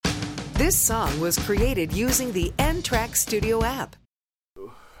This song was created using the N-Track Studio app.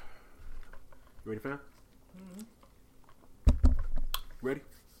 You ready, fam? Ready?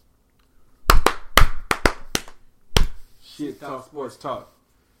 Shit Talk Sports Talk.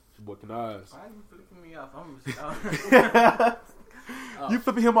 It's your boy Kanaz. Why are you flipping me off? You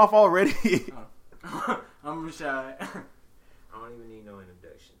flipping him off already? I'm Rashad. I don't even need no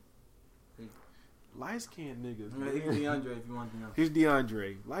introduction. Light-skinned niggas, man. He's DeAndre if you want to know. Here's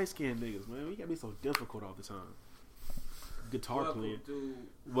DeAndre. Light-skinned niggas, man. We gotta be so difficult all the time. Guitar playing.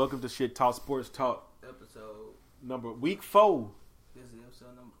 Welcome to Shit Talk Sports Talk. Week 4. This is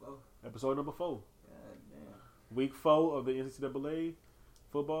episode number 4. Episode number 4. God damn. Week 4 of the NCAA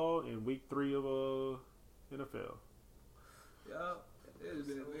football and week 3 of NFL. Yo, it's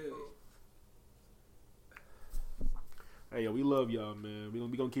been weird. Hey, yo, we love y'all, man. We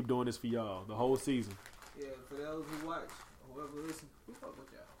gonna keep doing this for y'all the whole season. Yeah, for those who watch or whoever listen, we fuck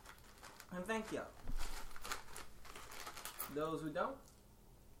with y'all. And thank y'all. Those who don't,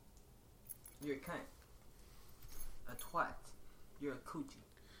 you're a cunt. A twat. You're a coochie.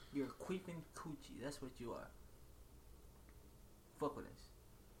 You're a queeping coochie. That's what you are. Fuck with us.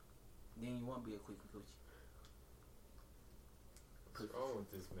 Then you won't be a queeping coochie. What's wrong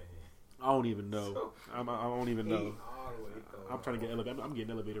with this man? I don't even know. I don't even know. All the way I'm trying to get elevated. I'm getting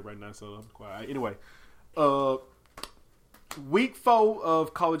elevated right now, so I'm quiet. Anyway, week 4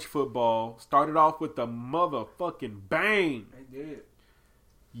 of college football started off with the motherfucking bang. They did.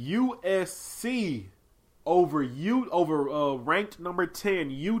 USC over ranked number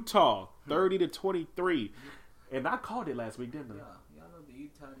 10 Utah 30-23, and I called it last week, didn't I? Y'all know the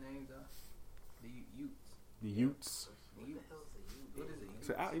Utah names are the Utes. The Utes. The Utes. What is it?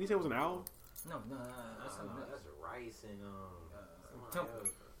 So, did you say it was an owl? No, that's something else. That's rice and Temple.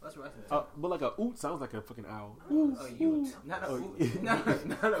 That's right. But like a oot sounds like a fucking owl. A Ute, not a Ute, not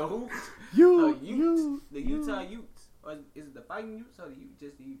a hoot. You. The Utah Utes, or is it the Fighting Utes or the Utes?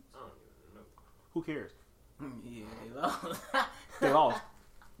 Just the Utes? I don't even know. Who cares? Yeah, they lost. They lost.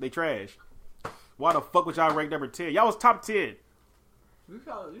 They trash. Why the fuck would y'all rank number 10? Y'all was top 10.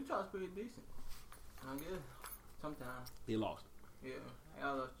 Utah's pretty decent. I guess sometimes. They lost. Yeah,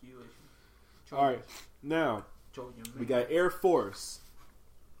 I lost to USC. All right, now Trojan. we got Air Force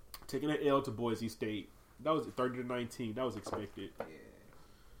taking an L to Boise State. That was 30-19. That was expected. Yeah.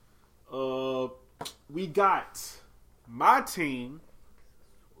 We got my team.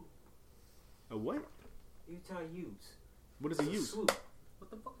 A what? Utah Utes. What is a Ute? Swoop.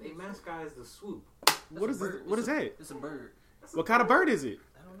 What the fuck? They mascot is the swoop. What is it? What is that? It's a bird. What kind of bird is it?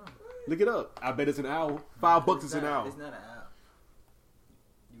 I don't know. Look it up. I bet it's an owl. $5 is an owl. It's not an owl.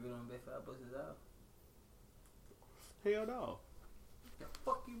 You really don't bet $5 is an owl? Hell no. The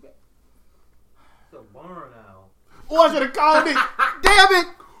fuck you bet? It's a barn owl. Oh, I should have called it. Damn it.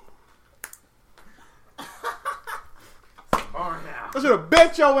 Barn owl. I should have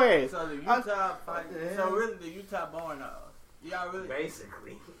bet your ass. So the Utah so really the Utah Barn Owls. Y'all really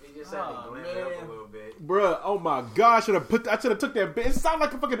Basically. They just had to glam it up a little bit. Bruh, oh my god, I should have took that bet. It sounded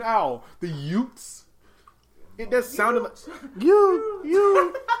like a fucking owl. The Utes. That sounded like you.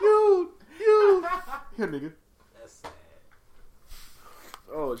 Here, nigga. That's sad.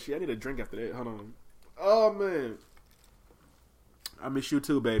 Oh shit, I need a drink after that. Hold on. Oh man. I miss you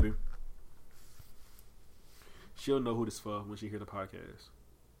too, baby. She'll know who this for when she hear the podcast.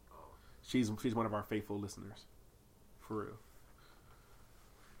 She's one of our faithful listeners. For real.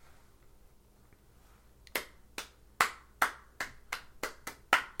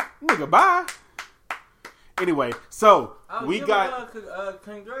 Nigga, bye. Anyway, so we got.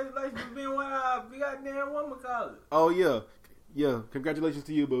 Congratulations for being one of we got damn woman college. Oh yeah. Congratulations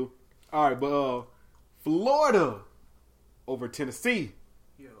to you, boo. All right, but Florida over Tennessee,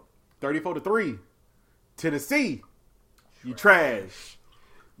 34-3. Tennessee, you trash.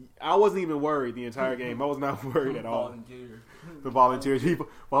 I wasn't even worried the entire game. I was not worried at all. The volunteers, people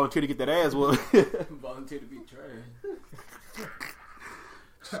volunteer to get that ass whooped. Volunteer to be trash.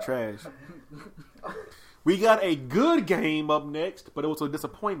 Just trash. We got a good game up next, but it was a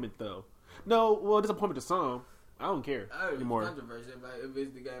disappointment though. No, well, disappointment to some. I don't care anymore. Controversy about if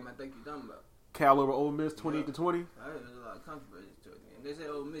it's the game I think you're talking about. Cal over Ole Miss, 28-20. I heard there's a lot of controversy to it. And they say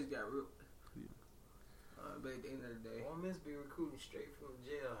Ole Miss got ripped. But at the end of the day, Ole Miss be recruiting straight from the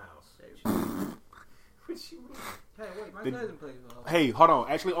jailhouse. What you mean? Hey, wait, my cousin plays for Ole Miss. Hey, hold on.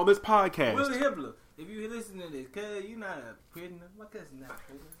 Actually, on this podcast, Willie Hibbler, if you listen to this, cuz you're not a prisoner. My cousin's not a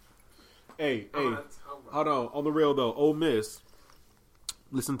prisoner. Hey, hold on. On the real though, Ole Miss,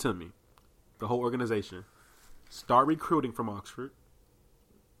 listen to me. The whole organization, start recruiting from Oxford.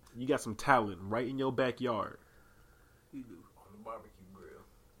 You got some talent right in your backyard. You do. On the barbecue grill.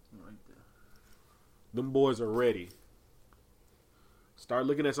 right there. Them boys are ready. Start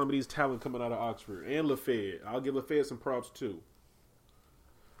looking at some of these talent coming out of Oxford and LaFayette. I'll give LaFayette some props too.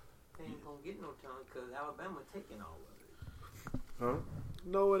 They ain't gonna get no talent because Alabama taking all of it. Huh?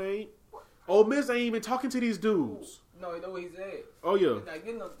 No, it ain't. Ole Miss ain't even talking to these dudes. No, you know what he said. Oh yeah. They're not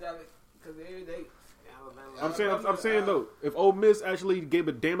getting no talent because they Alabama. I'm saying though, if Ole Miss actually gave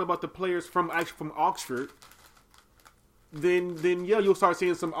a damn about the players from Oxford, then yeah, you'll start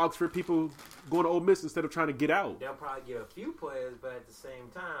seeing some Oxford people going to Ole Miss instead of trying to get out. They'll probably get a few players, but at the same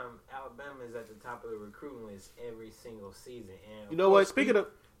time, Alabama is at the top of the recruiting list every single season. And You know what? Speaking of,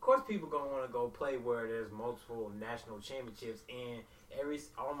 course, people gonna want to go play where there's multiple national championships, and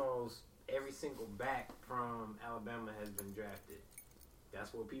almost every single back from Alabama has been drafted.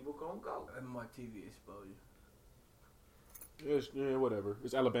 That's where people gonna go. and more TV exposure. yeah, whatever.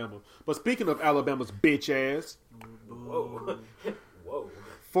 It's Alabama. But speaking of Alabama's bitch ass, Whoa, whoa.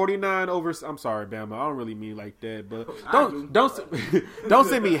 49 over. I'm sorry, Bama. I don't really mean like that, but don't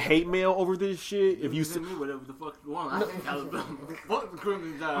send me hate mail over this shit. If you send me whatever the fuck you want, I think Alabama. Fuck the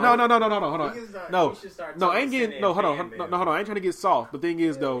criminal job. No, hold on. You should start No, I talking ain't getting. Senate No, hold on. fan No, mail. hold on. I ain't trying to get soft. The thing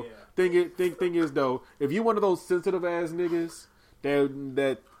is, though. Thing is, though. If you one of those sensitive ass niggas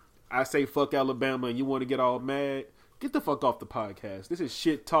that I say fuck Alabama and you want to get all mad, get the fuck off the podcast. This is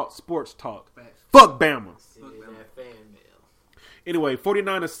shit talk, sports talk. Facts. Fuck Bama. Send in that fan mail. Anyway,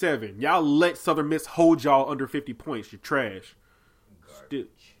 49-7. Y'all let Southern Miss hold y'all under 50 points. You're trash. Still,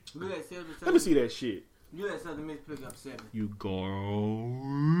 let me see that shit. You let Southern Miss pick up 7. You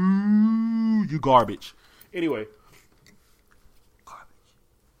garbage. Anyway.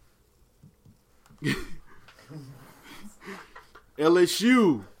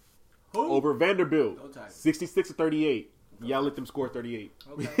 LSU over Vanderbilt, Go Tigers. 66-38. Y'all let them score 38.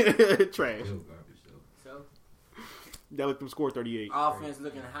 Okay. Trash. So, Y'all let them score 38. offense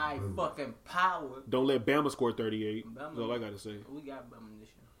looking high fucking power. Don't let Bama score 38. Bama. That's all I gotta say. We got Bama this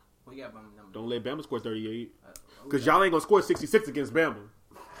year. We got Bama number. Don't let Bama score 38. We Because got- y'all ain't gonna score 66 against Bama.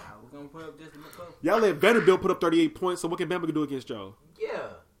 We're going to put up just a little. Y'all let Vanderbilt put up 38 points, so what can Bama do against y'all? Yeah.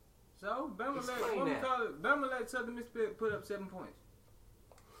 So, Explain that. Bama let Southern Miss put up 7 points.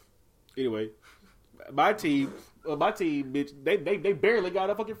 Anyway, my team, bitch, they barely got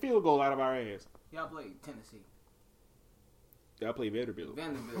a fucking field goal out of our ass. Y'all played Tennessee. I play Vanderbilt.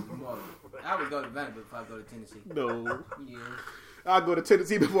 Vanderbilt is more. I would go to Vanderbilt if I go to Tennessee. No. Yeah. I'll go to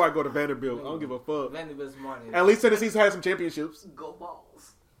Tennessee before I go to Vanderbilt. I don't give a fuck. Vanderbilt's more than At least Tennessee's had some championships. Go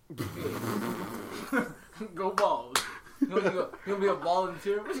Balls. Go balls. You gonna be a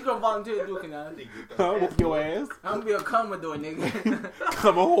volunteer? What you gonna volunteer to do, Kanani? Huh? Whoop your ass. I'm gonna be a Commodore, nigga.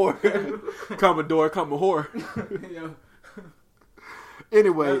 Commodore. Commodore. You know,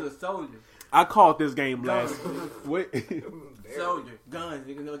 Anyway, as a soldier. I called this game last. Wait. Soldier. Guns,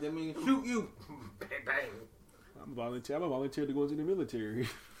 nigga, know what that means? Shoot you. Bang, bang. I'm a volunteer to go into the military.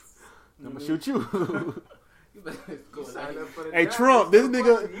 I'm gonna shoot you. You better go Sign up for the Hey, draft. Trump, this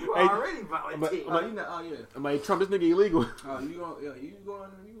nigga. You Hey, already volunteered. Oh, you know, oh yeah. I'm like, Trump, this nigga illegal. Oh, you going to the You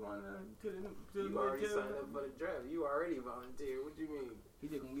already military? signed up for the draft. You already volunteered. What you mean? He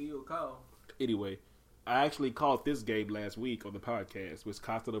just gonna give you a call. Anyway, I actually called this game last week on the podcast.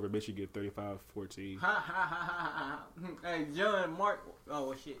 Wisconsin over Michigan, 35-14. Ha ha ha ha ha. Hey, John, Mark.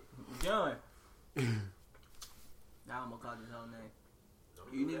 Oh shit, John. Now I'm gonna call his whole name.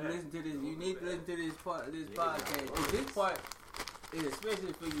 You need to listen to this. You need to listen to this part of this podcast. 'Cause this part is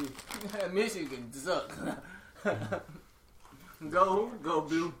especially for you. Michigan sucks. Go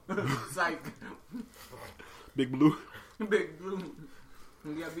blue. Psych. Big Blue. Big blue.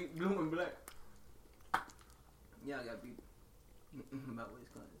 You gotta beat blue and black. Yeah, I gotta beat about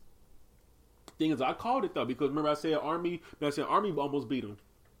Wisconsin. Thing is, I called it though because remember I said Army. I said Army almost beat them.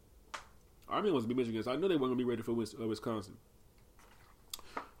 Army almost beat Michigan, so I knew they weren't gonna be ready for Wisconsin.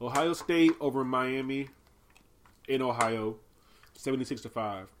 Ohio State over Miami in Ohio,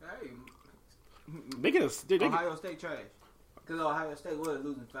 76-5. Hey, They get a. Ohio State trash. Because Ohio State was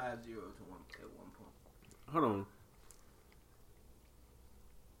losing 5-0 at one point. Hold on.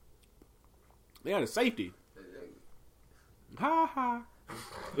 They had a safety. Ha ha.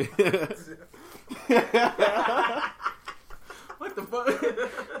 What the fuck?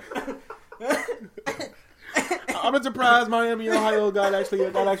 I'm surprised Miami and Ohio got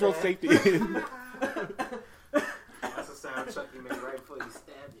actual safety. That's a sound Chucky made right before he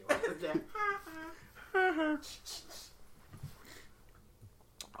stabbed you.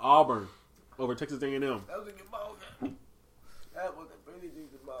 Auburn over Texas A&M. That was a good ball game. That was a pretty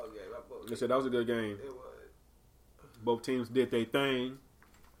decent ball game. They said that was a good game. It was. Both teams did their thing,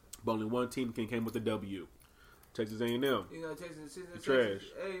 but only one team came with the W. Texas A&M. You know, Texas Trash.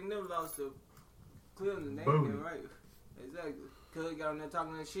 A&M lost to Clemson. They ain't been right. Exactly. Cuz got on there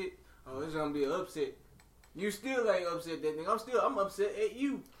talking that shit. Oh, it's gonna be an upset. You still ain't upset that nigga. I'm upset at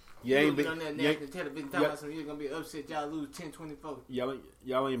you. You ain't been been on that national television talking about something. You're gonna be upset. Y'all lose 10-24. Y'all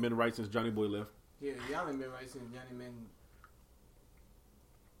ain't been right since Johnny Boy left. Yeah, y'all ain't been right since Johnny Manziel.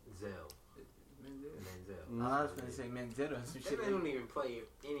 I was gonna say Manziel or some That shit. man don't even play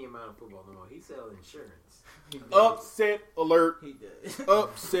any amount of football no more. He sells insurance. Upset alert. He does.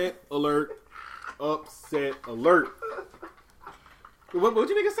 Upset alert. Upset alert. What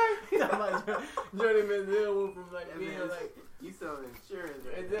you nigga say? Johnny Manziel went from like being like. You selling insurance,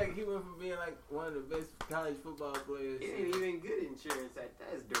 right? Exactly. He went from being like one of the best college football players. It ain't even good insurance.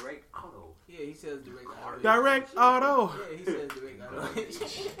 That's direct auto. Yeah, he sells direct auto. Direct auto. Yeah, he sells direct auto.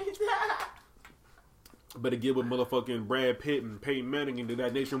 Better get with motherfucking Brad Pitt and Peyton Manning and do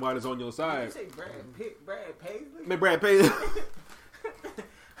that Nationwide is on your You side. say Brad Pitt, Brad Paisley? Man, Brad Paisley.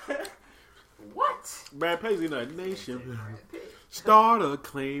 What? Brad Paisley, not nation. Start a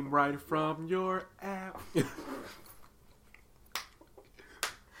claim right from your app.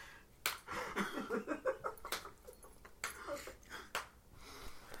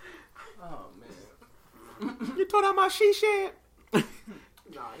 Oh man. You tore out my she shed. Nah,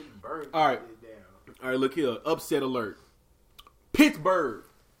 he burned All right. it down. All right, look here. Upset alert. Pittsburgh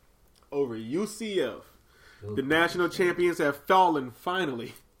over UCF. The national champions have fallen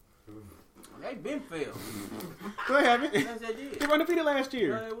finally. They been failed. No, they haven't. Yes, they did. They were undefeated last No,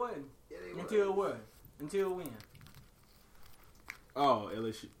 year. they wasn't. Yeah, they were. Until what? Until when? Oh,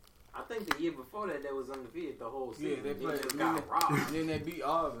 LSU. I think the year before that, they was undefeated the whole season. Yeah, they played. just got robbed. Then they beat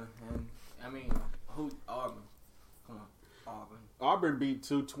Auburn. And I mean, who? Auburn. Come on, Auburn. Auburn beat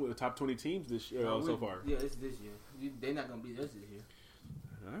top 20 teams this year so far. Yeah, it's this year. They're not gonna beat us this year.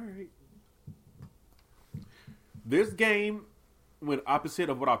 All right. This game went opposite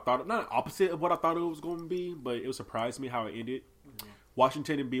of what I thought. Not opposite of what I thought it was going to be, but it surprised me how it ended.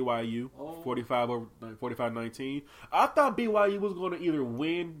 Washington and BYU, 45-19. I thought BYU was going to either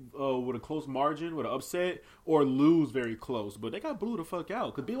win with a close margin, with an upset, or lose very close. But they got blew the fuck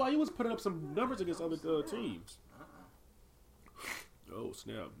out because BYU was putting up some numbers against other teams. Oh,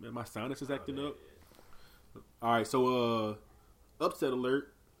 snap. Man, my sinus is acting up. All right, so upset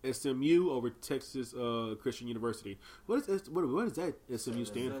alert. SMU over Texas Christian University. What does that SMU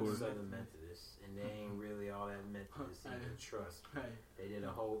stand for? Southern Methodist, and they ain't really all that Methodist either. Trust me. They did a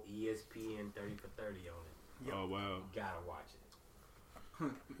whole ESPN 30 for 30 on it. Oh, wow. You gotta watch it.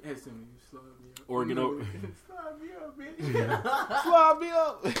 SMU, slow me up. Oregon over. Slow me up, bitch. Slide me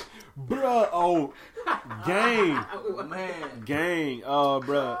up. Bruh. Oh, gang. Man. Gang. Oh,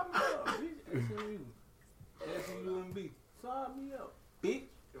 bruh. SMU and B. Slide me up, bitch.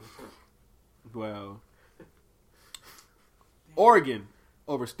 Wow. Oregon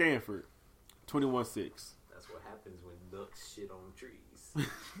over Stanford, 21-6. That's what happens when ducks shit on trees.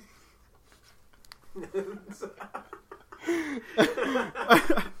 That's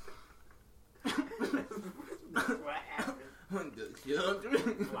what happens. Ducks shit on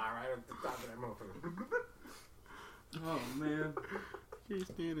trees. Fly right up the top of that motherfucker. Oh man. Can't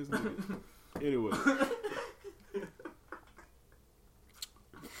stand this nigga. Anyway.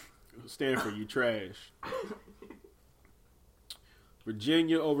 Stanford, you trash.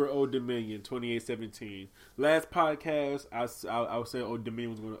 Virginia over Old Dominion, 28-17. Last podcast, I was saying Old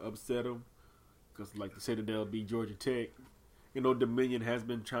Dominion was going to upset them because, like, the Citadel beat Georgia Tech. You know, Dominion has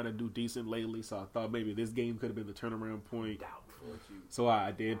been trying to do decent lately, so I thought maybe this game could have been the turnaround point. Doubtful. So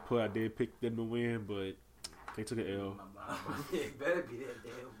I did pick them to win, but they took an L. It better be that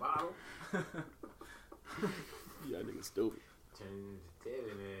damn bottle. Yeah, nigga stupid. Turning into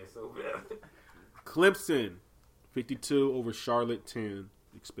Tevin ass over there. Clemson, 52 over Charlotte, 10.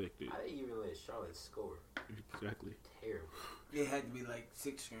 Expected. I didn't even let Charlotte score. Exactly. Terrible. It had to be like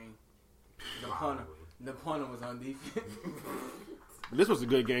 6 string. The punter was on defense. This was a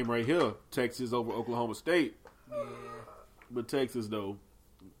good game right here. Texas over Oklahoma State. Yeah. But Texas, though,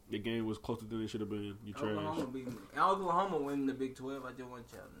 the game was closer than it should have been. You trash. Oklahoma winning the Big 12. I just want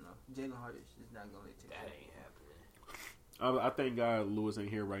y'all to know. Jalen Hurts is not going to let Texas. That ain't happening. I thank God Lewis ain't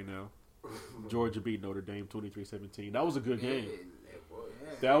here right now. Georgia beat Notre Dame 23-17. That was a good game.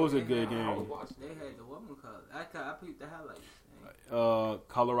 That was a good game. They had the whatchamacallit. I peeped the highlights.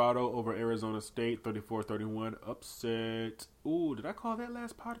 Colorado over Arizona State 34-31. Upset. Ooh, did I call that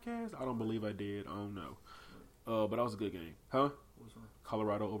last podcast? I don't believe I did. I don't know. But that was a good game. Huh? Which one?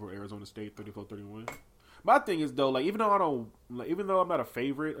 Colorado over Arizona State 34-31. My thing is though, like even though I'm not a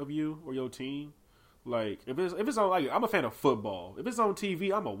favorite of you or your team, like if it's on, like I'm a fan of football. If it's on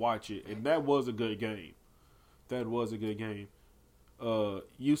TV, I'ma watch it, and that was a good game. That was a good game.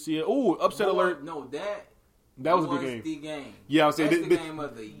 UCL. Oh, upset alert. No, that was a good game. The game. Yeah, I was saying That's the game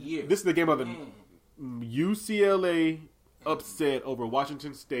of the year. This is the game of the Man. UCLA upset over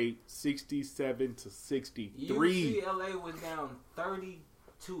Washington State, 67-63. UCLA was down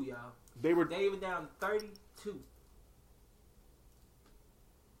 32, y'all. They were down 32.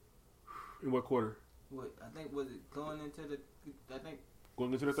 in what quarter? What I think was it going into the? I think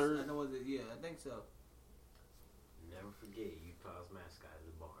Going into the I third? know was it. Yeah, I think so. Never forget, Utah's mascot is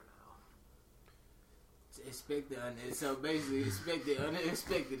a bar now. Expect the so basically expect the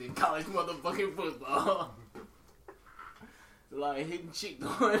unexpected in college motherfucking football. Like hitting shit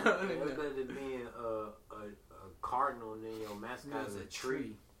going on in What's there. better than being a cardinal and then your mascot is a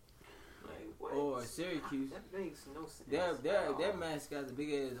tree? Like, what? Or Syracuse. That makes no sense. That mascot's a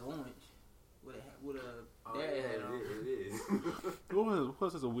big ass orange with a Oh, dad yeah, hat on. it is.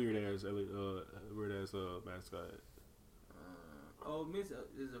 What's this a weird ass mascot? Oh, Miss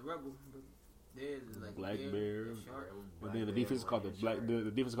is a rebel. Theirs is like Black a bear. a shark. And then the defense is called the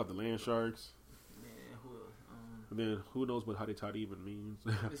defense is called the Land Sharks. Man, who else? And then who knows what Hotty Toddy even means?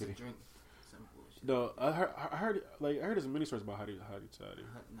 It's a drink. Some bullshit. No, I heard there's many stories about Hotty Toddy.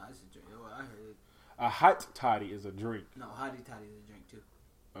 No, it's a drink. Well, I heard it. A hot toddy is a drink. No, Hottie Toddy is a drink too.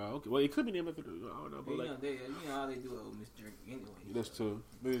 Okay, well it could be named after. I don't know, but You like know, you know how they do it with Miss Drink anyway. that's too.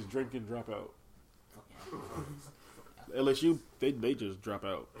 They just drink and drop out. Fucking LSU, they just drop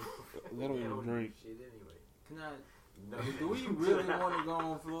out. They don't They even don't drink. do shit anyway. Can I? No. Do we really want to go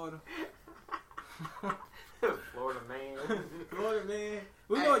on Florida? Florida man. Florida man,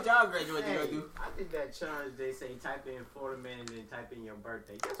 we know what y'all graduate to go do. I did that challenge. They say type in Florida man and then type in your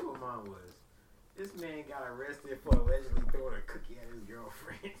birthday. Guess what mine was? This man got arrested for allegedly throwing a cookie at his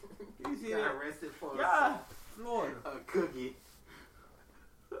girlfriend. You see He got that? arrested for Yeah, Florida. a cookie.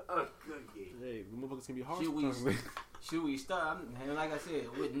 A cookie. Hey, the motherfuckers can be hard. Should we- sometimes. Should we start? And like I said,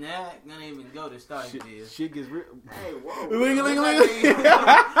 we're not gonna even go to starting this. Shit gets real. Hey, whoa. Ling a ling a ling.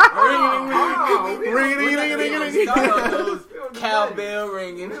 Start on those cowbell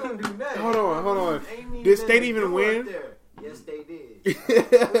ringing. We don't do that. Hold on. Ain't Did State a even door win? up there. Yes, they did.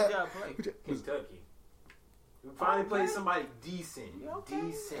 What y'all play? Kentucky. We finally played somebody decent. A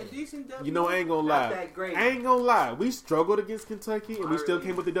decent W. You know, I ain't gonna Not lie. that great. I ain't gonna lie. We struggled against Kentucky, and we still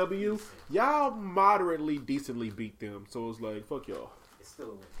came with the W. Y'all moderately, decently beat them. So it's like, fuck y'all. It's still a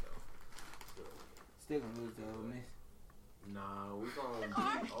win, though. Still gonna lose to Ole Miss. Nah, we gonna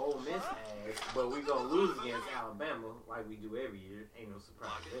beat Ole Miss ass, but we gonna lose against Alabama like we do every year. Ain't no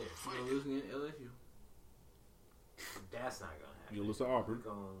surprise there. We gonna lose against LSU. That's not gonna happen. You'll lose to Auburn. We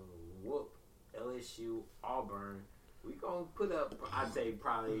gonna whoop LSU, Auburn. We gonna put up, I'd say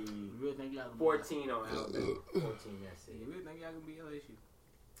probably You really think y'all gonna 14 on Alabama. 14, that's You it. really think y'all gonna beat LSU?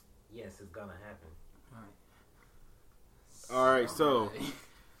 Yes, it's gonna happen. All right, so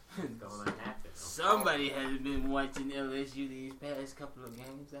It's gonna happen. Somebody has been watching LSU these past couple of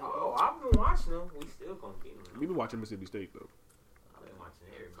games. Oh, I've been watching them. We still gonna beat them. we've been watching Mississippi State though. I've been watching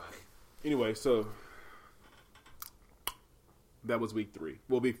everybody. Anyway, so that was week 3.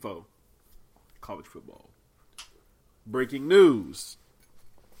 Well, week 4. College football. Breaking news.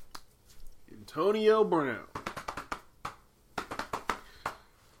 Antonio Brown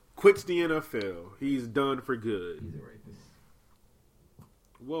quits the NFL. He's done for good. He's a rapist.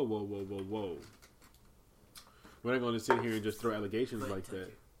 Whoa. We're not going to sit here and just throw allegations like that.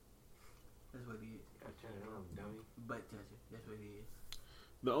 That's what he is. Gotta turn it on, dummy. Butt toucher. That's what he is.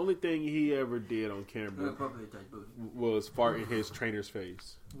 The only thing he ever did on camera Inappropriate touch booty. was fart in his trainer's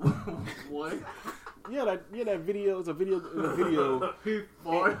face. What? Yeah, that video. It's a video.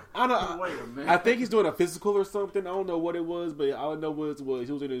 Fart? I don't. Wait a minute. I think he's doing a physical or something. I don't know what it was, but all I know was he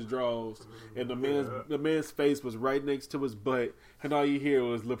was in his drawers, and the man's face was right next to his butt, and all you hear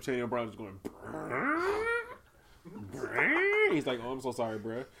was Antonio Brown just going. He's like, "Oh, I'm so sorry,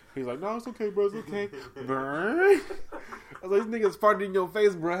 bro." He's like, "No, it's okay, bro. It's okay." I was like, "This nigga's farting in your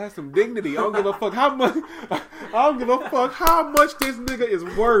face, bro. Have some dignity. I don't give a fuck how much. I don't give a fuck how much this nigga is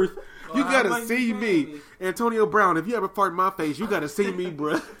worth. You Well, how gotta much see you me, paying me? Antonio Brown. If you ever fart in my face, you gotta see me,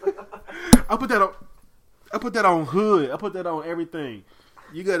 bro. I put that on hood. I put that on everything.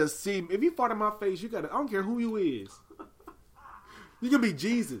 You gotta see me. If you fart in my face, you gotta. I don't care who you is. You can be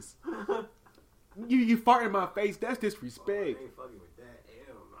Jesus. You fart in my face. That's I disrespect. ain't fucking with that.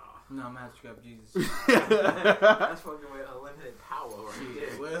 Hell no. No, I'm gonna have to scrap Jesus. That's fucking with unlimited power right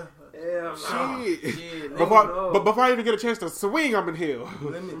there. Well, Hell no. Shit. shit. Before I even get a chance to swing, I'm in hell.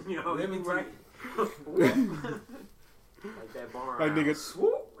 Let me Let me tell right. you. Like that barn. Like house. niggas,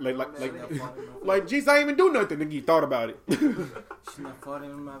 Swoop. like, Jesus, I ain't even do nothing. Nigga, you thought about it. She's not farting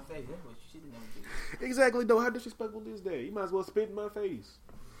in my face. That's what she shit in that bitch. Exactly, though. How disrespectful is that? You might as well spit in my face.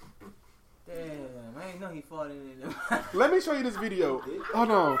 Damn, I ain't know he fought in it. Let me show you this video.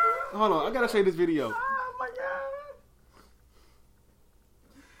 Hold on. I gotta show you this video. Oh my god.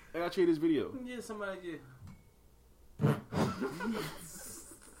 I gotta show you this video. Yeah, somebody just.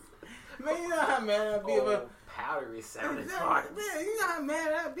 Man, you know how mad I'd be if Powdery sounding Man, farts. you know how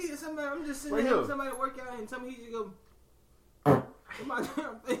mad I'd be if somebody. I'm just sitting Right there here. with somebody work out and tell me he just go. Come on,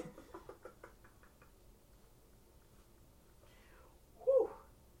 damn thing. Whew.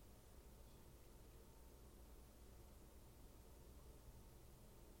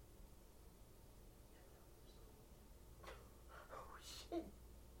 Oh shit.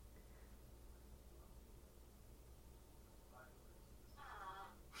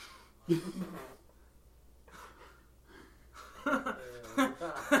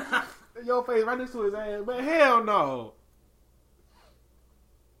 Your face right next to his ass, man. Hell no.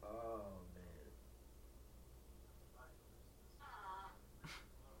 Oh man.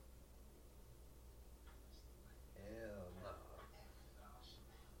 Hell no.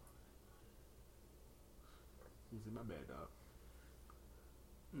 My bad, dog.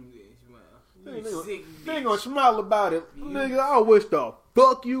 Yeah, They you ain't sick They ain't bitch. gonna smile about it. You- Nigga, I wish the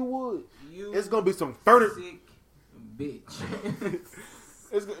fuck you would. You It's gonna be some furniture. sick bitch.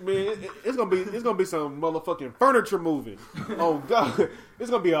 It's gonna be some motherfucking furniture moving. Oh god, it's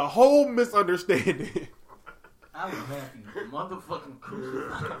gonna be a whole misunderstanding. I was happy, motherfucking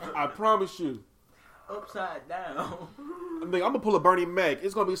crucified. I promise you. Upside down. I'm gonna pull a Bernie Mac.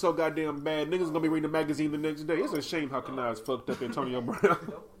 It's gonna be so goddamn bad. Niggas gonna be reading the magazine the next day. It's a shame how Kanai's fucked up Antonio Brown. Don't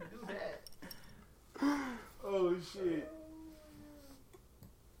do that. Oh shit.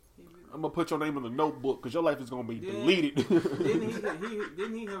 I'm gonna put your name in the notebook because your life is gonna be deleted.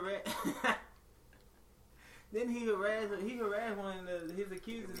 Didn't he harass? Didn't he harassed one of his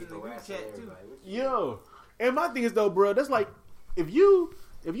accusers in the group chat too? Yo, and my thing is though, bro, that's like if you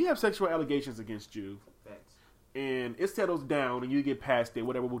have sexual allegations against you Facts. and it settles down and you get past it,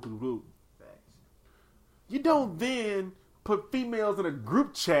 whatever, Facts. you don't then put females in a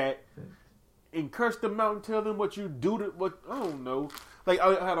group chat and curse them out and tell them what you do to what I don't know. Like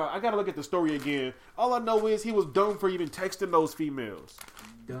I gotta look at the story again. All I know is he was dumb for even texting those females.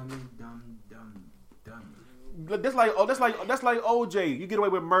 Dummy. That's like OJ. You get away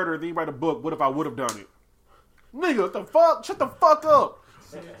with murder, then you write a book. What if I would have done it? Nigga, what the fuck? Shut the fuck up.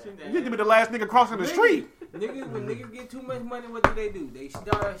 You need to be the last nigga crossing the street. Niggas, when niggas get too much money, what do? They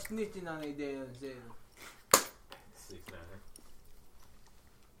start snitching on their damn self.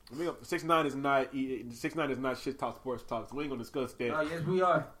 6ix9ine is not 6ix9ine is not shit talk sports talk. So we ain't gonna discuss that. Oh yes, we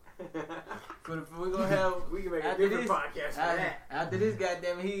are. We're gonna have. We can make a After different this, podcast for that. after this,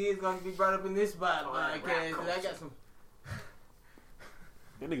 goddamn, he is gonna be brought up in this spot podcast. 'Cause I got some.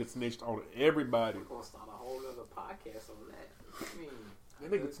 That nigga snitched on everybody. We're gonna start a whole other podcast on that. I mean,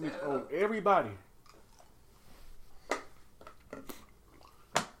 That nigga snitched on everybody.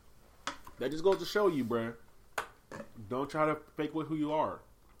 That just goes to show you, bruh. Don't try to fake with who you are.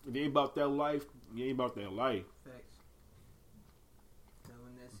 If you ain't about that life, you ain't about that life. Facts. So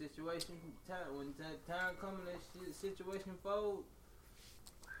when that situation, when that time comes, that situation fold.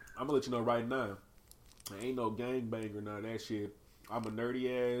 I'm gonna let you know right now. There ain't no gangbang or none of that shit. I'm a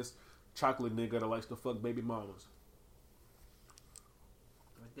nerdy ass chocolate nigga that likes to fuck baby mamas.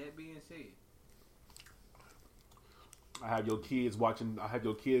 With that being said, I have your kids watching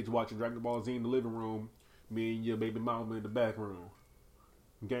Dragon Ball Z in the living room. Me and your baby mama in the back room.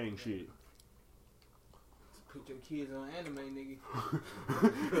 Gang shit. put your kids on anime, nigga.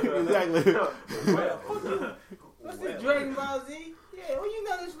 Exactly. What's this Dragon Ball Z? Yeah, where you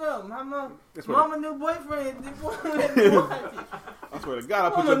know this from? My mom, That's what- mama new boyfriend. Let me watch it. I swear to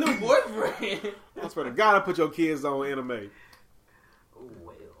God, Mama new boyfriend. I swear to God, I put your kids on anime. oh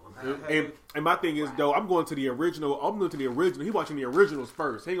well. And my thing is though, I'm going to the original. He watching the originals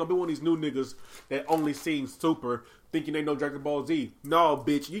first. He ain't gonna be one of these new niggas that only seen Super, thinking they know Dragon Ball Z. No,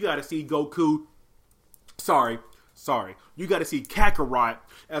 bitch, you gotta see Goku. Sorry. You gotta see Kakarot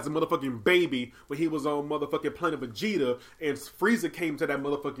as a motherfucking baby when he was on motherfucking Planet Vegeta, and Frieza came to that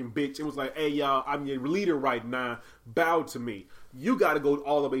motherfucking bitch and was like, "Hey y'all, I'm your leader right now. Bow to me." You gotta go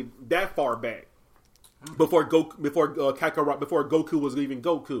all the way that far back. Before Goku was even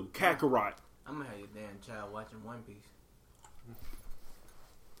Goku, Kakarot. I'm gonna have your damn child watching One Piece.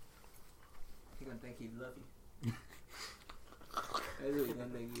 He gonna think he love you. That's what he gonna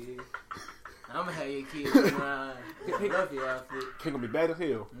think he is. I'm gonna have your kids around Luffy outfit. King gonna be bad as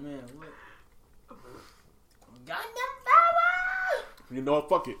hell. Man, what? Gundam power! You know what?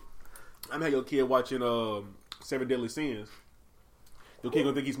 Fuck it. I'm gonna have your kid watching 7 Deadly Sins. The kid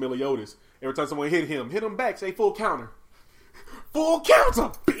gonna think he's Meliodas. Every time someone hit him back, say full counter. Full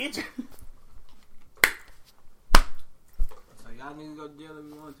counter, bitch! So y'all niggas go to jail if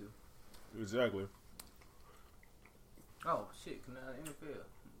you want to. Exactly. Oh, shit. Come out of the NFL.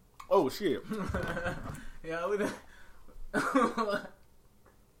 Oh, shit. Yeah, we done.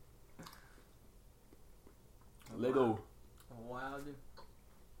 Lego. Wilder.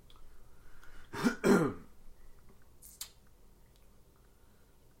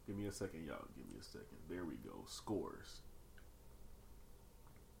 Give me a second, y'all. Give me a second. There we go. Scores.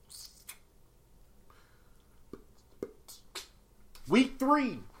 Week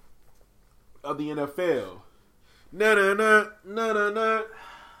 3 of the NFL. Na.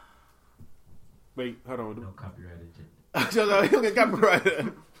 Wait, hold on. No copyrighted shit. He don't get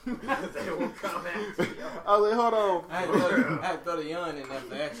copyrighted. They won't come after you. I was like, hold on. I had to throw the yawn in there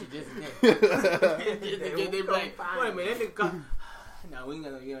for actually just in case. Just in case they be like, wait a minute, that nigga caught. Nah, we ain't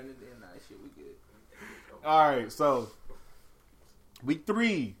got no yawn in there. Nah, that shit, we good. Alright, so week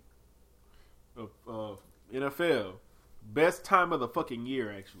 3 of NFL. Best time of the fucking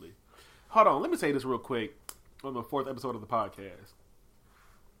year, actually. Hold on, let me say this real quick on the 4th episode of the podcast.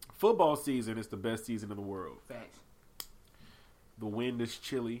 Football season is the best season in the world. Facts. The wind is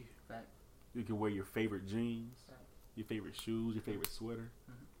chilly. Facts. You can wear your favorite jeans, Facts. your favorite shoes, your favorite sweater.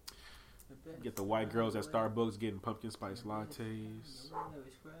 The best. You get the white girls at Starbucks getting pumpkin spice lattes. It's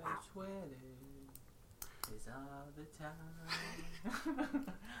all the time.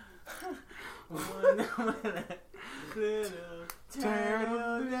 Little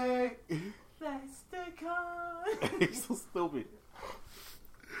turtleneck, that's the con. He's so stupid.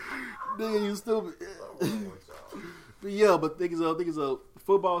 Nigga, you stupid. But yeah, but thing is,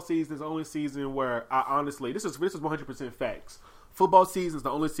 football season is the only season where I honestly, this is 100% facts. Football season is the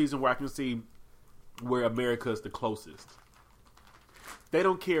only season where I can see where America is the closest. They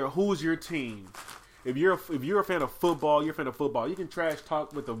don't care who's your team. If you're a fan of football, you're a fan of football. You can trash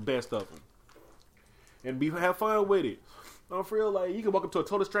talk with the best of them, and have fun with it. I'm for real, like you can walk up to a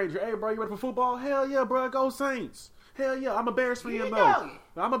total stranger. Hey, bro, you ready for football? Hell yeah, bro, go Saints. Hell yeah, I'm a Bears fan though.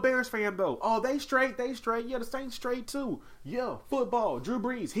 I'm a Bears fan though. Oh, they straight. Yeah, the Saints straight too. Yeah, football. Drew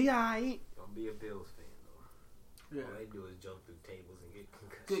Brees, he aight. Don't be a Bills fan though. Yeah. All they do is jump through tables and get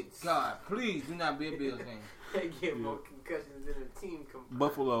concussions. Good God, please do not be a Bills fan. They get more concussions than a team combined.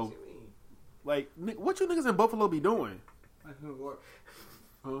 Buffalo. What you mean? Like, what you niggas in Buffalo be doing? That's New York.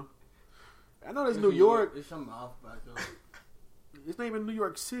 Huh? I know it's New York. There's something off about those. It's not even New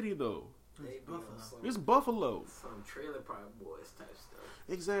York City though. They be on some, It's Buffalo. some Trailer Park Boys type stuff.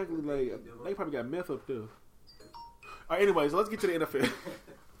 Exactly. Like they probably got meth up there. All right. Anyways, let's get to the NFL.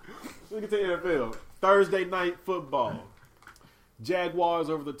 Let's get to the NFL. Thursday night football. Jaguars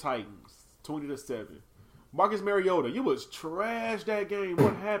over the Titans, 20-7. Marcus Mariota, you was trash that game.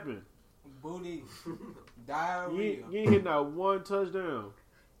 What happened? Booty. You Diarrhea. ain't hitting out one touchdown.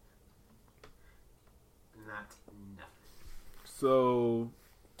 Not nothing. So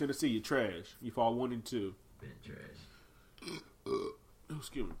Tennessee, you trash. You fall 1-2. Been trash.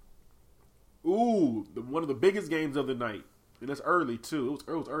 Excuse me. Ooh, one of the biggest games of the night, and that's early too.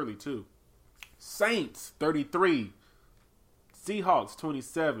 It was early too. Saints 33, Seahawks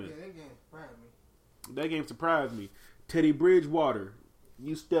 27. Yeah, that game surprised me. That game surprised me. Teddy Bridgewater,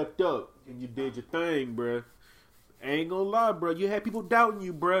 you stepped up and you did your thing, bruh. I ain't gonna lie, bruh. You had people doubting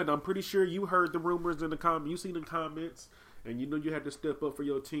you, bruh. And I'm pretty sure you heard the rumors in the comments. You seen the comments, and you know you had to step up for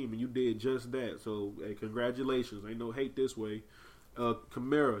your team, and you did just that. So, hey, congratulations. Ain't no hate this way.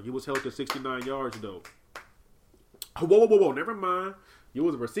 Kamara, you was held to 69 yards though. Whoa! Never mind. You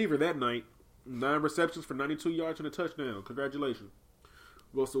was a receiver that night. 9 receptions for 92 yards and a touchdown. Congratulations.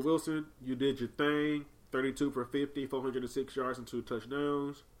 Russell Wilson, you did your thing. 32 for 50, 406 yards and 2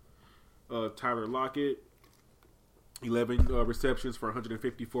 touchdowns. Tyler Lockett, 11 receptions for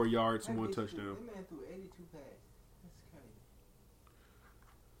 154 yards and 1 touchdown. That man threw 82 passes. That's crazy.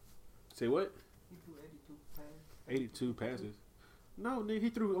 Say what? He threw 82 passes. 82 passes. No, nigga, he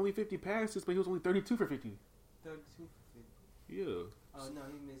threw only 50 passes, but he was only 32 for 50. 32 for 50. Yeah. Oh, no,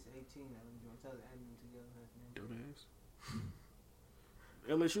 he missed 18. I was doing tell adding them together. Dumbass.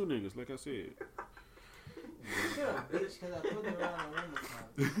 LSU niggas, like I said. Sure, bitch, because I put it around on one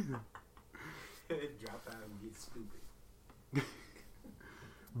time. Drop out and get stupid.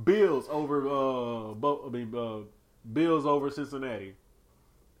 Bills over Bills over Cincinnati.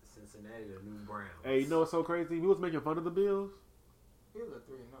 Cincinnati, the new Browns. Hey, you know what's so crazy? We was making fun of the Bills. He was a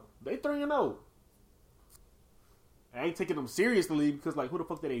 3-0. They 3-0. I ain't taking them seriously because, like, who the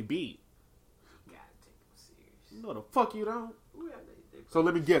fuck did they beat? Gotta take them serious. No, the fuck you don't. Who have they So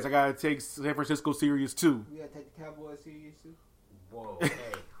let me guess. I gotta take San Francisco serious too. We got to take the Cowboys serious, too. Whoa, hey.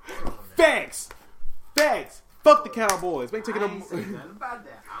 hold on now. Facts. Fuck the Cowboys. I ain't taking I them. ain't saying nothing about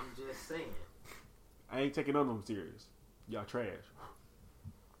that. I'm just saying. I ain't taking none of them serious. Y'all trash.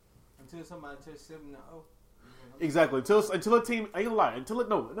 Until somebody touch 7-0. Exactly. Until a team, I ain't gonna lie. I ain't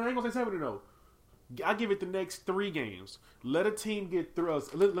gonna say 7-0. I give it the next 3 games. Let a team get through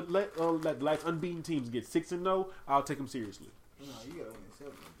us. Let the last unbeaten teams get 6-0. I'll take them seriously. No, you gotta win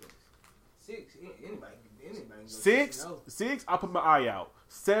 7 games. 6, anybody can go 6. 6-0. 6. I'll put my eye out.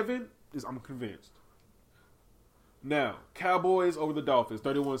 7 is I'm convinced. Now, Cowboys over the Dolphins,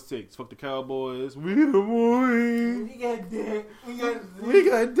 31-6. Fuck the Cowboys. We the boys. We got Dak. We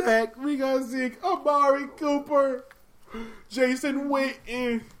got Dak. We got Zeke. Amari Cooper. Jason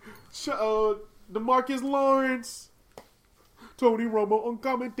Witten. DeMarcus Lawrence. Tony Romo on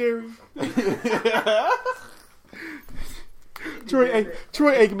commentary. Troy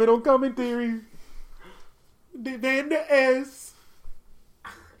Aikman on commentary. Van the S.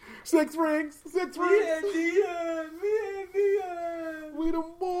 6 rings. Me and Dion. We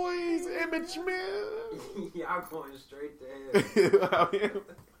them boys. Emmett Smith. Y'all going straight to hell.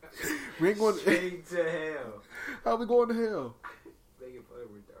 We ain't going. Straight to hell. How we going to hell? Making fun of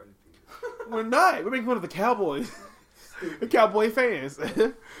retarded people. We're not. We're making fun of the Cowboys. The Cowboy fans.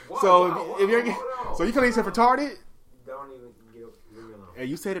 Whoa, if you're hold on. so you couldn't say retarded. Don't even leave me alone. Hey,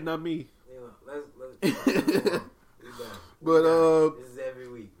 you said it, not me. Let's we done. But This is every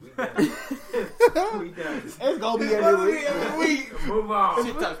week. We done. We done. it's gonna be every week. Move on.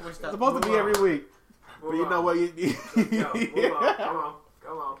 It's supposed to be every week. But you know what? Yo, move on.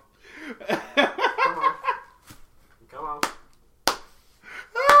 Come on. Come on.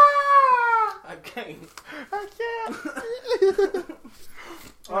 I can't.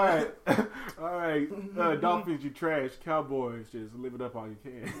 All right. Dolphins, you trash. Cowboys, just live it up all you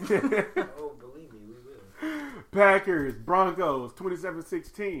can. Oh, believe me, we will. Packers, Broncos,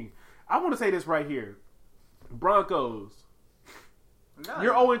 27-16. I want to say this right here. Broncos,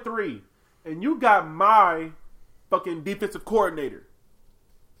 you're 0-3, and you got my fucking defensive coordinator.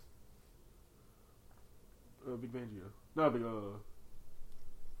 Big Fangio. No,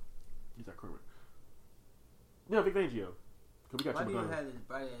 he's our quarterback. No, Big Fangio. Cause we got Why do you McDonald. have this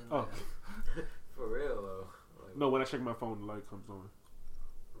body in Oh. For real, though. Like, No, when I check my phone, the light comes on.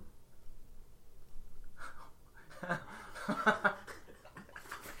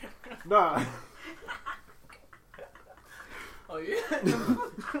 Nah. Oh, yeah?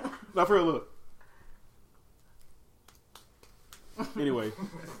 Not for a look. Anyway.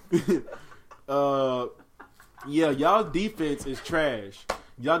 Yeah, y'all defense is trash.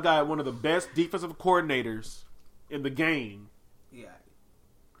 Y'all got one of the best defensive coordinators in the game. Yeah.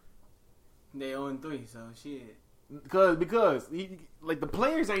 They 0-3, so shit. Because the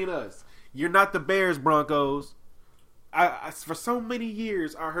players ain't us. You're not the Bears, Broncos. I for so many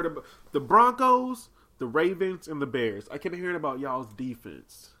years I heard about the Broncos, the Ravens, and the Bears. I kept hearing about y'all's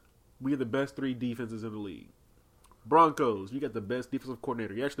defense. We are the best 3 defenses in the league. Broncos, you got the best defensive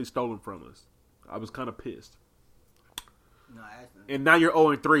coordinator. You actually stole him from us. I was kind of pissed. No, actually. And now you're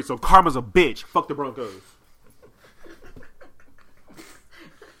 0-3, so karma's a bitch. Fuck the Broncos.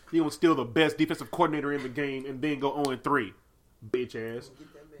 You gonna steal the best defensive coordinator in the game and then go 0-3. Bitch ass.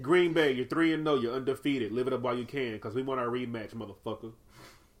 Green Bay, you're 3-0. You're undefeated. Live it up while you can, because we want our rematch, motherfucker.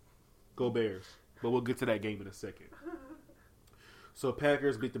 Go Bears. But we'll get to that game in a second. So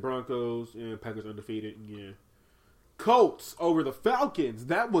Packers beat the Broncos, and Packers undefeated again. Colts over the Falcons.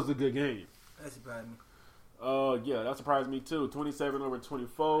 That was a good game. That surprised me. Yeah, that surprised me too. 27-24.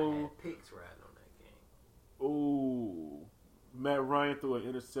 I had picks riding on that game. Ooh. Matt Ryan threw an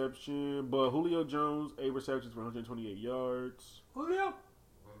interception, but Julio Jones, 8 receptions for 128 yards. Julio?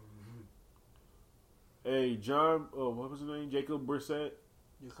 Hey, what was his name? Jacob Brissett?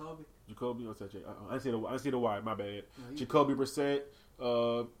 Jacoby? I see the Y, my bad. No, Jacoby Brissett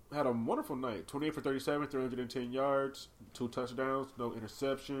had a wonderful night. 28 for 37, 310 yards, 2 touchdowns, no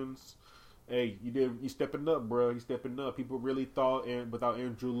interceptions. Hey, you stepping up, bro. You stepping up. People really thought, and without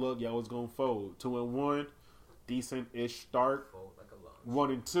Andrew Luck, y'all was gonna fold. 2-1, decent-ish start. Fold like a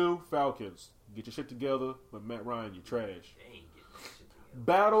lunch. 1-2, Falcons. Get your shit together, but Matt Ryan, you trash. They ain't getting that shit together.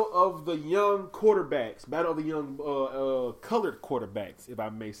 Battle of the young quarterbacks. Battle of the young colored quarterbacks, if I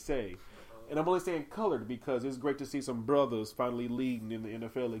may say. And I'm only saying colored because it's great to see some brothers finally leading in the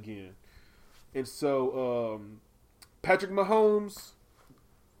NFL again. And so, Patrick Mahomes,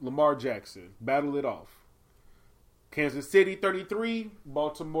 Lamar Jackson, battle it off. Kansas City 33,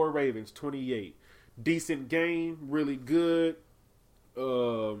 Baltimore Ravens 28. Decent game, really good.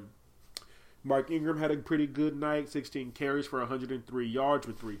 Mark Ingram had a pretty good night, 16 carries for 103 yards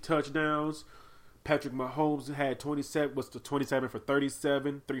with 3 touchdowns. Patrick Mahomes had 27 for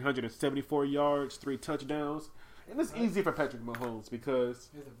 37, 374 yards, 3 touchdowns. And it's easy for Patrick Mahomes because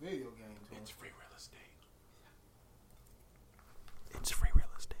It's a video game. Too. it's free real estate. It's free real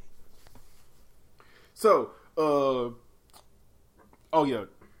estate. So, oh yeah,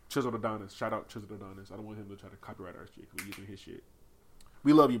 Chisel Adonis. Shout out Chisel Adonis. I don't want him to try to copyright our shit because we're using his shit.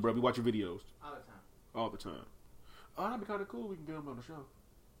 We love you, bro. We watch your videos All the time. all the time. Oh, that'd be kind of cool. We can get him on the show.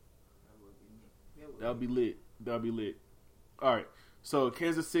 That would That'll be lit. That'll be lit. All right. So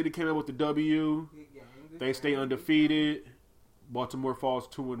Kansas City came out with the W. Good game, good They stay game. undefeated. Baltimore falls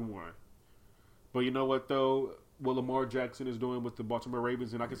 2-1. But you know what though? What Lamar Jackson is doing with the Baltimore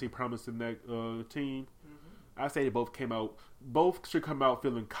Ravens, and I can see promise in that team. I say they both came out. Both should come out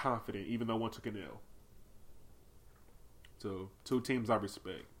feeling confident, even though one took an L. So 2 teams I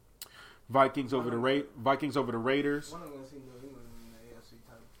respect. Vikings over the Raiders. One of them gonna see New England in the AFC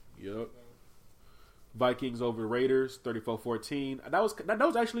title. Yep. Vikings over Raiders, 34-14. That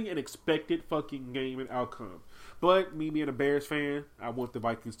was actually an expected fucking game and outcome. But me being a Bears fan, I want the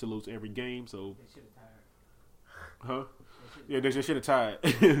Vikings to lose every game. So, They should have tired. huh? Yeah, they should have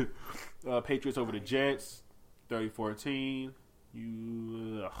tied. Patriots over the Jets, 30-14.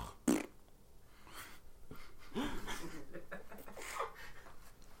 You.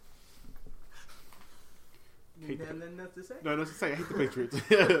 You have nothing else to say? No, that's to say I hate the Patriots.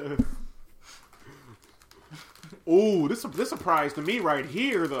 Ooh, this surprise to me right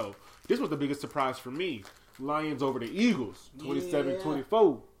here though. This was the biggest surprise for me. Lions over the Eagles,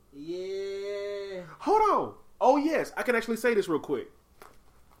 27-24. Yeah. Hold on. Oh yes, I can actually say this real quick.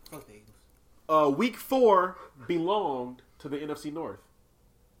 Fuck the Eagles. Week 4 belonged to the NFC North.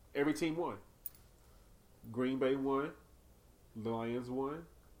 Every team won. Green Bay won. The Lions won.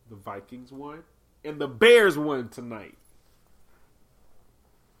 The Vikings won. And the Bears won tonight.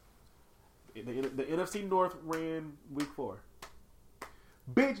 The NFC North ran week 4.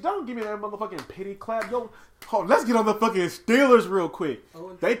 Bitch, don't give me that motherfucking pity clap. Yo, hold on, let's get on the fucking Steelers real quick.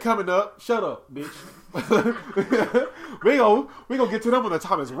 They coming up. Shut up, bitch. we gonna get to them when the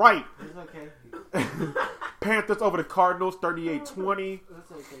time is right. It's okay. Panthers over the Cardinals, 38-20. It's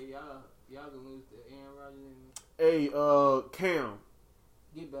okay. Y'all gonna lose to Aaron Rodgers and Hey, Cam,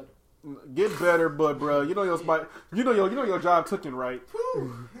 get better. get better, but bro, you know your spot. You know your job cooking, right?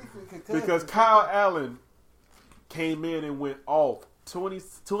 Because Kyle Allen came in and went off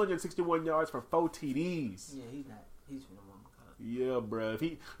 261 yards for 4 TDs. Yeah, he's not. He's from the one. Yeah, bro.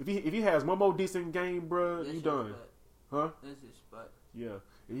 If he has one more decent game, bro, you done, huh? That's his spot. Yeah.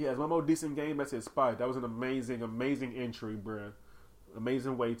 If he has one more decent game, that's his spot. That was an amazing entry, bro.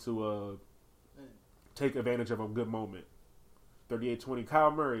 Amazing way to take advantage of a good moment. 38-20.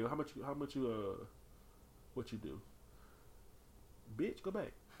 Kyle Murray, how much what you do? Bitch, go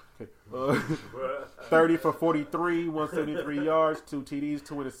back. Okay. 30 for 43, 173 yards, 2 TDs,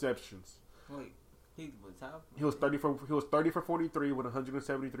 2 interceptions. Wait, he was top. He was 30 for 43 with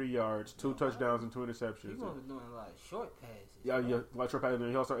 173 yards, 2 touchdowns and 2 interceptions. He's gonna be doing a lot of short passes. Yeah, like short passes.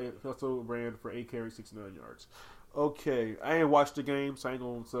 He also ran for 8 carries, 69 yards. Okay, I ain't watched the game,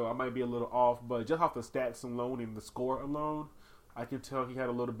 so I might be a little off, but just off the stats alone and the score alone, I can tell he had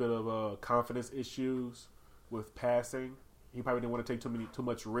a little bit of confidence issues with passing. He probably didn't want to take too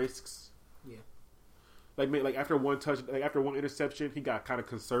much risks. Yeah. Like after one interception, he got kind of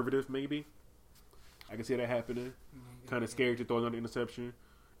conservative. Maybe I can see that happening. Kind of scared to throw another interception,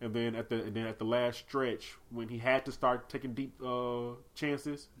 and then at the last stretch when he had to start taking deep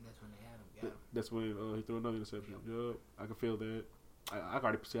chances, That's when they had him. Got him. that's when he threw another interception. Yup, I can feel that. I can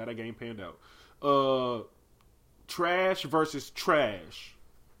already see how that game panned out. Trash versus trash.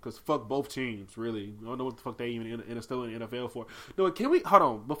 Because fuck both teams, really. I don't know what the fuck they even still in the NFL for. No, can we... Hold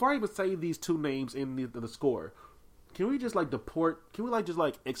on. Before I even say these 2 names in the score, can we just,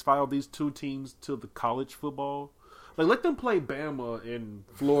 X-file these 2 teams to the college football? Like, let them play Bama and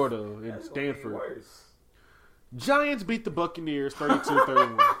Florida and That's gonna be Stanford. worse. Giants beat the Buccaneers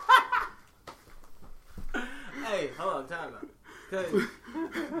 32-31. Hey, hold on, time out. Cause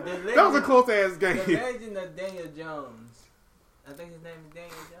That was a close-ass game. The legend of Daniel Jones. I think his name is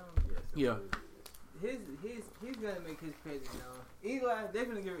Daniel Jones. Yeah. He's gonna make his presence known. Eli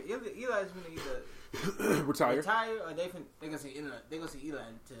definitely Eli's gonna either Retire. or they gonna say Eli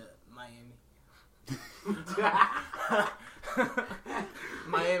to Miami.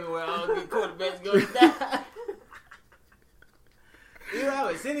 Miami where all good quarterbacks go to die.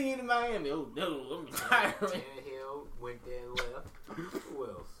 Eli was sending you to Miami. Oh no, I'm retiring. Tannehill went there and left. Who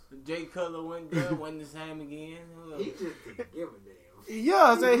else? Jay Cutler went there, wasn't the same again. Who else? He just didn't give a damn. Yeah,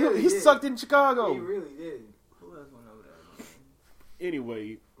 I say he really sucked in Chicago. He really did. Who else went over there?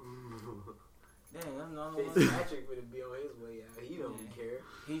 Anyway, Damn, I'm the only one. Fitzpatrick would be on his way out. He don't care.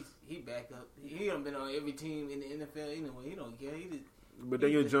 He back up. He done been on every team in the NFL anyway. He don't care. He just But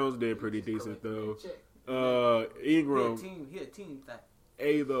Daniel Jones did pretty decent though. Ingram, he a team thing.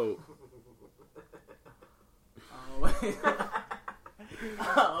 A though.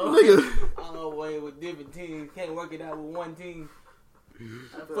 Always with different teams. Can't work it out with one team.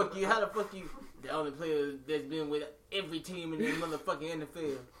 How the fuck you the only player that's been with every team in the motherfucking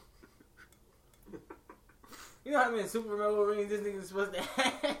NFL? You know how many Super Bowl rings this nigga's supposed to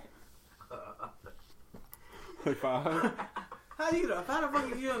have? Like 5. How the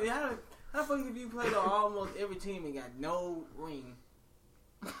fuck if you played on almost every team and got no ring?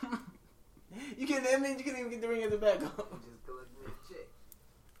 You can't even get the ring as a backup. Just collect me a check.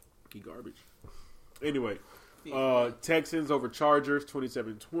 He garbage. Anyway, Texans over Chargers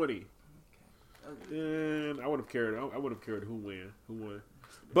 27-20. And I would have cared. I would have cared who won.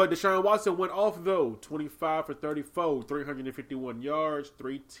 But Deshaun Watson went off though, 25 for 34, 351 yards,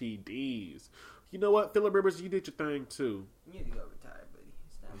 3 TDs. You know what, Phillip Rivers, you did your thing too. You need to go retire, buddy.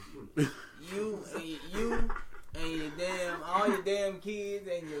 It's not you and your all your damn kids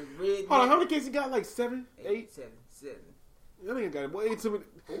and your red. Hold on, how many kids he got? Like 7, 8? 7. I think I got way too many.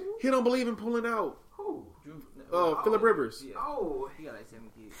 He don't believe in pulling out. Who? Phillip Rivers. Yeah. Oh, He got like 7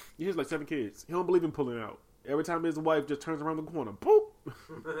 kids. He has like 7 kids. He don't believe in pulling out. Every time his wife just turns around the corner, boop,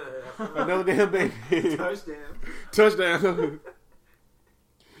 another damn baby. Touchdown.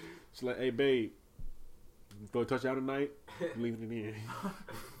 She's like, hey, babe, throw a touchdown tonight? Leaving it in.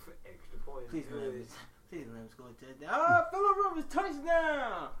 extra points. Please let him score a touchdown. Oh, Phillip Rivers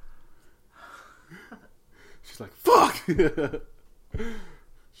touchdown. She's like, fuck.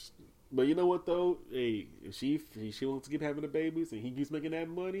 But you know what though? Hey, if she wants to keep having the babies and he keeps making that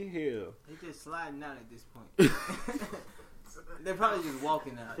money, hell. They just sliding out at this point. They're probably just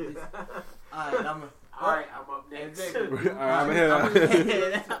walking out. Alright, I'm up next. Exactly. I'm ahead.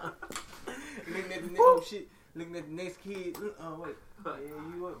 Looking at the oh shit. Looking at the next kid. Oh wait. Yeah,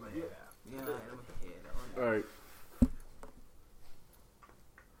 you up? Yeah. Alright, I'm ahead. All right.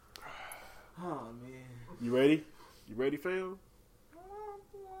 Oh man. You ready? You ready, fam?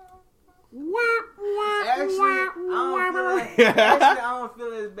 Actually, I don't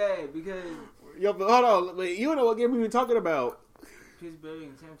feel as bad because Yo, but hold on. Wait, you know what game we been talking about? Pittsburgh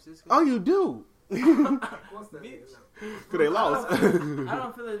and San Francisco. Oh, you do. What's that? Bitch. Cause they lost. I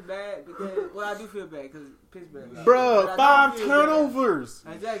don't feel as bad because I do feel bad because Pittsburgh. Bruh, 5 turnovers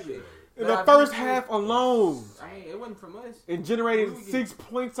Exactly. in the first half alone, I mean, it wasn't from us. and generated 6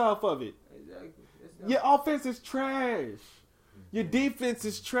 points off of it. Exactly. Your offense is trash. Your defense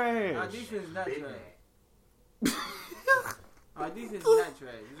is Our trash. defense is not Big trash. man. Our defense is not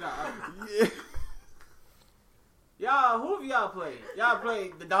trash. It's not. Y'all, who have y'all played? Y'all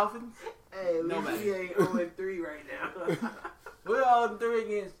played the Dolphins? Hey, at least Nobody. we ain't 0-3 right now. We're all 3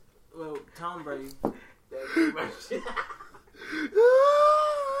 against Tom Brady. That's pretty much it.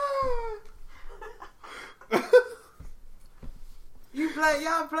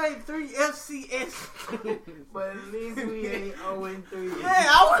 Y'all played 3 FCS games. But at least we ain't 0-3.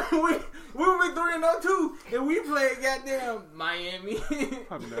 Yeah, we would be 3-0 too, and we played goddamn Miami.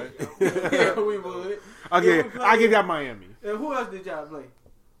 Probably not. Yeah, we would. Okay, Yeah, we I give played- y'all Miami. And who else did y'all play?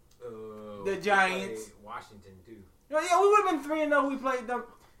 The we Giants. played Washington too. Yeah, we would have been 3-0. We played them.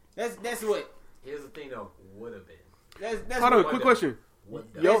 That's what. Here's the thing though, would have been. That's Hold on, what. quick question.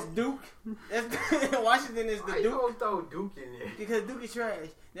 What the? Yo. That's Duke. That's Washington is Why the you Duke gonna throw Duke in there? because Duke is trash.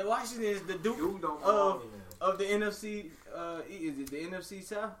 That Washington is the Duke Duke don't belong in there. of the NFC. Is it the NFC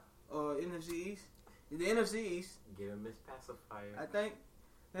South or NFC East? It's the NFC East, Get a Miss Pacifier. I think.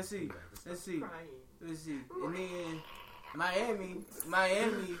 Let's see. Let's see. Crying. Let's see. And then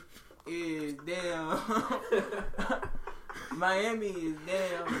Miami is damn. Miami is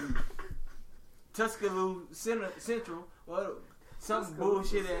damn Tuscaloosa Central. Or some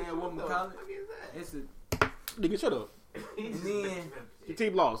bullshit that woman call it. It's a. Nigga, shut up. And then Your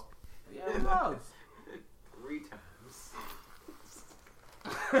team lost. yeah, we lost. 3 times.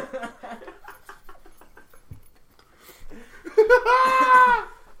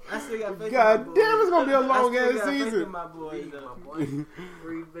 I still got faith. God in my damn, it's gonna be a boys. long I still ass got faith season. in my boys, Beat though. my boy.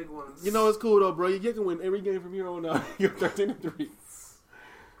 3 big ones. You know it's cool though, bro. You can win every game from here on out. You're 13-3.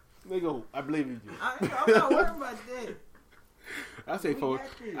 Nigga, I believe in you. I'm not worried about that. I say We 4. got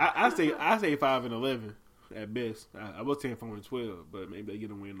this. I say 5-11 at best. I was saying 4-12, but maybe they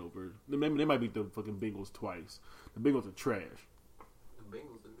get a win over. Maybe they might beat the fucking Bengals twice. The Bengals are trash. The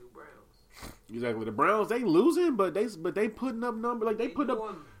Bengals, the new Browns. Exactly. The Browns, they losing, but they putting up numbers. Like they put up.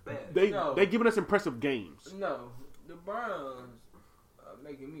 doing bad. No. They giving us impressive games. No, the Browns are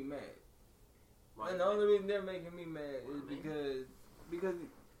making me mad. And the only reason they're making me mad is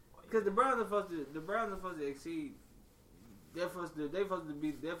because the Browns are supposed to exceed. They're supposed to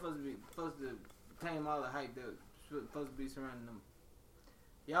tame all the hype that's supposed to be surrounding them.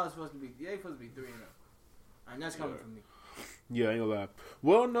 Y'all supposed to be 3-0, and that's coming from me. Yeah, I ain't gonna lie.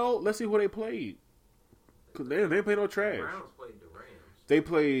 Well, no, let's see who they played. Cause they ain't play no trash. The Browns played the Rams. They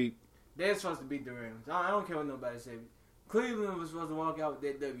played. They're supposed to beat the Rams. I don't care what nobody say. Cleveland was supposed to walk out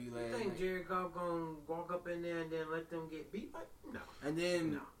with that W last You think night. Jared Goff gonna walk up in there and then let them get beat? Like, no. And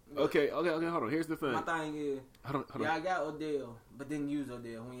then Okay, hold on. Here's the thing. my thing is, Hold on. y'all got Odell, but didn't use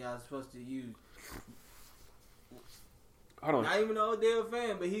Odell when y'all supposed to use. Hold on. Not even an Odell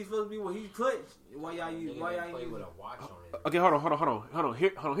fan, but he's supposed to be he's clutch. Why y'all use? Why y'all play use? with a watch on it? Okay, hold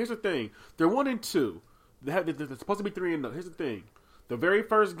on. Here's the thing. They're 1-2. They're supposed to be 3-0. Here's the thing. The very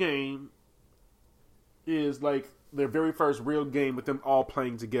first game is like their very first real game with them all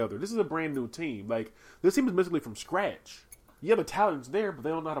playing together. This is a brand new team. Like, this team is basically from scratch. Yeah, the talent's there, but they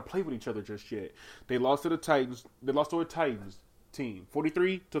don't know how to play with each other just yet. They lost to the Titans. They lost to a Titans team,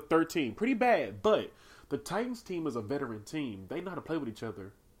 43-13. Pretty bad, but the Titans team is a veteran team. They know how to play with each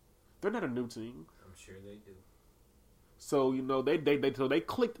other. They're not a new team. I'm sure they do. So, you know, they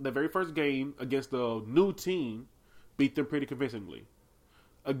clicked the very first game against a new team, beat them pretty convincingly.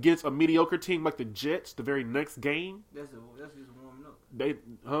 Against a mediocre team like the Jets, the very next game, That's just warming up.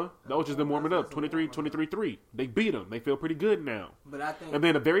 that was just them warming up, 23-3. They beat them. They feel pretty good now. But I think And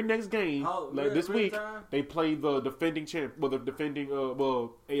then the very next game, this real week, time? they played the defending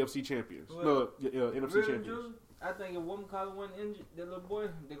AFC champions. Well, NFC really, champions. Drew, I think if one collar wasn't injured, the little boy,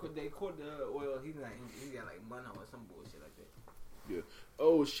 they caught he's not injured. He got like mono or some bullshit like that. Yeah.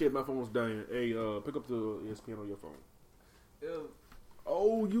 Oh, shit, my phone was dying. Hey, pick up the ESPN on your phone.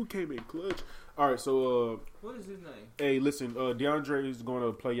 Oh, you came in clutch. All right, so What is his name? hey, listen, DeAndre is going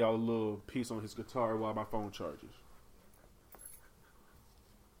to play y'all a little piece on his guitar while my phone charges.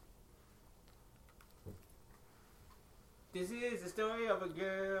 This is the story of a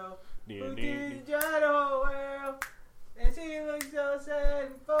girl who Yeah, did the whole world, and she looks so sad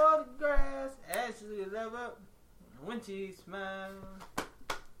in photographs. Actually, love up when she smiles.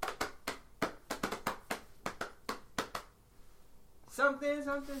 Something. I hate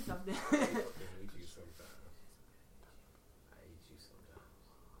you sometimes. I hate you sometimes.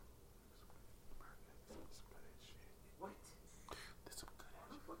 What? That's some good Why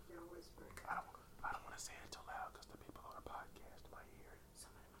the fuck y'all whispering? I don't want to say it too loud because the people on the podcast might hear it.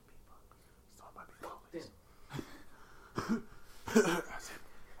 Some of my people. Then.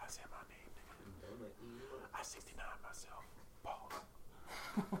 I said my name, nigga. Don't let you know. I 69 myself. Pause.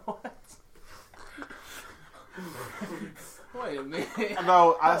 What? Wait a minute.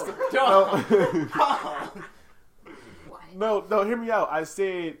 No, Oh, no, hear me out. I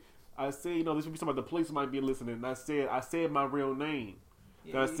said, you know, this would be something the police might be listening. And I said my real name.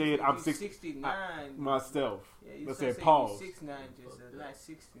 Yeah, I said I'm 69. myself. Yeah, you I said said pause. 69, just not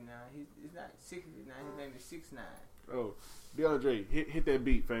 69. He's not 69. His name is 69. Oh, DeAndre, hit that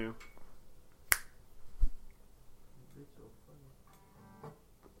beat, fam.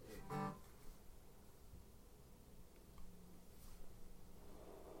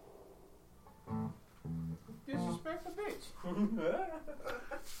 Disrespectful bitch.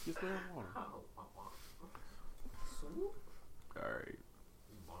 Just let him water. Swoop. All right.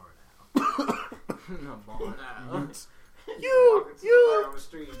 Barn out. No, born out. You. On the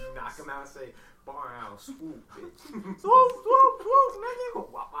street, you knock him out and say, barn out, swoop, bitch. Swoop, nigga.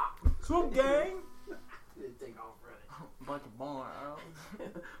 Wop, wop. Swoop gang. Then take off running. Bunch of born out.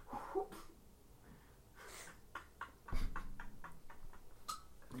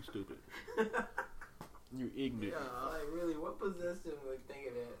 You stupid. You ignorant. Like, really, what possessed him with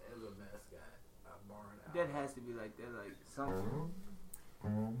thinking that as a mascot? Barn out. That has to be like that, like something.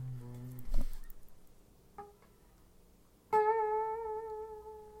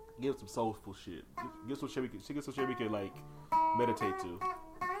 Give some soulful shit. Give some shit we can like meditate to.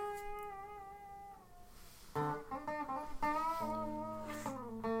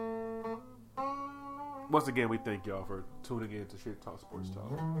 Once again, we thank y'all for tuning in to Shit Talk Sports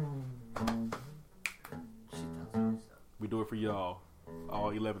Talk. We do it for y'all,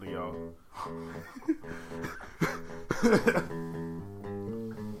 all 11 of y'all.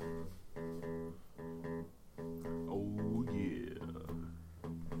 Oh yeah.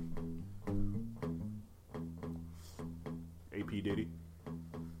 AP Diddy.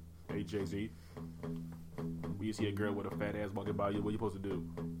 Hey Jay-Z. When you see a girl with a fat ass walking by you, what you supposed to do?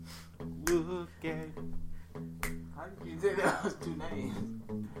 Look at. How did you say that was two names?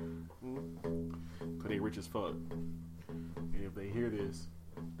 Cause they rich as fuck. And if they hear this,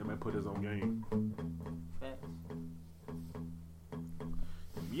 they might put his own game. Facts.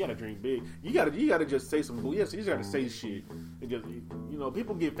 You gotta dream big. You gotta just say some. Yes, you just gotta say shit. And just,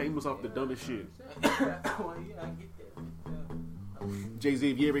 people get famous off the dumbest shit. Well, yeah, I get that. Jay-Z,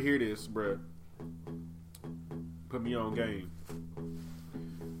 if you ever hear this, bruh, put me on game.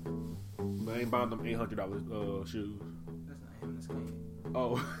 But I ain't buying them $800 shoes. That's not him. That's Kanye.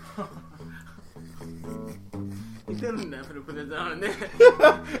 Oh. He done nothing to put it down there. He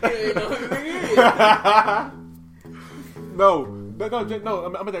ain't know who he is. No,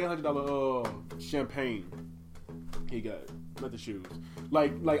 I'm at that $800 champagne. He got not the shoes.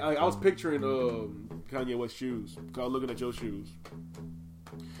 Like I was picturing Kanye West shoes. Cause I was looking at your shoes.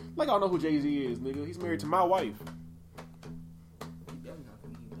 Like I don't know who Jay-Z is, nigga. He's married to my wife. He done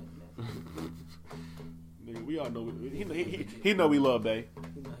nothing. Nigga, we all know. He know we love Bay.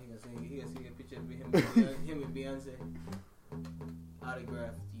 You know he gonna see a picture of him and Beyonce.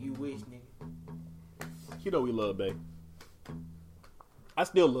 Autograph. You wish, nigga. You know we love Bay. I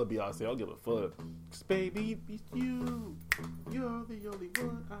still love Beyonce. I don't give a fuck. 'Cause baby, it's you. You're the only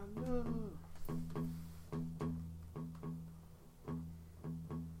one I love.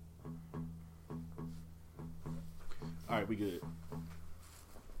 All right, we good.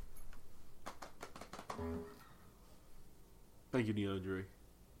 Thank you, DeAndre.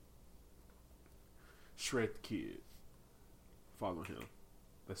 Shred the Kid. Follow him.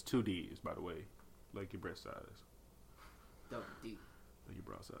 That's 2 D's, by the way. Like your breast size. Double D. Like your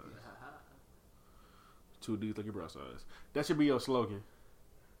bra size. Yeah. 2 D's like your bra size. That should be your slogan.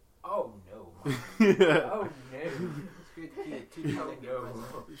 Oh no. Yeah. Oh no. Shred the Kid. 2 D Oh like your no.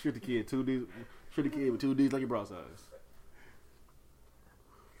 brother. Shred the Kid. 2 D's. Shred the Kid with 2 D's like your bra size.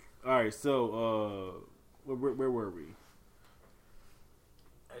 All right, so where were we?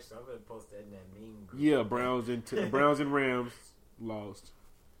 Actually, I'm gonna post that in that meme group. Yeah, Browns and Rams lost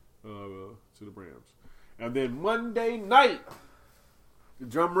to the Rams, and then Monday night,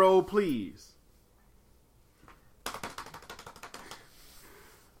 drum roll please.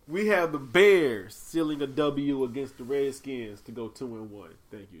 We have the Bears sealing a W against the Redskins to go 2-1.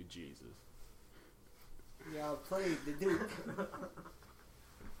 Thank you, Jesus. Y'all played the Duke.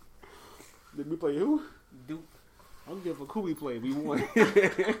 Did we play who? Duke. I don't give a fuck who we played. We won.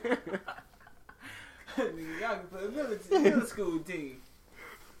 Nigga, y'all can play a middle school team.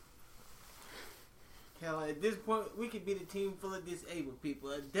 Hell, at this point, we could be the team full of disabled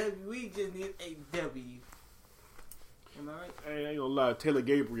people. A W, we just need a W. Am I right? Hey, I ain't gonna lie, Taylor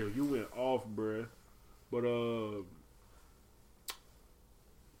Gabriel, you went off, bruh. But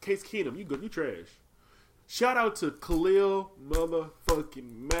Case Keenum, you good? You trash. Shout out to Khalil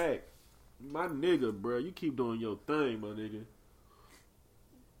motherfucking Mack, my nigga, bruh. You keep doing your thing, my nigga.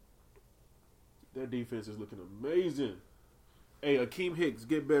 That defense is looking amazing. Hey, Akeem Hicks,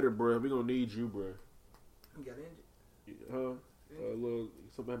 get better, bruh. We gonna need you, bruh. He got injured. Huh?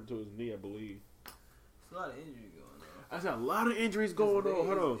 Something happened to his knee, I believe. There's a lot of injury going on. I said a lot of injuries going on.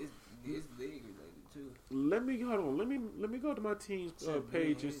 Hold on. It's league related too. Let me go to my team's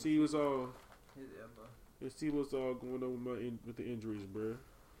page and see what's all going on with the injuries, bro.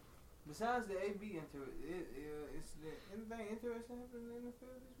 Besides the AB incident, anything interesting happening in the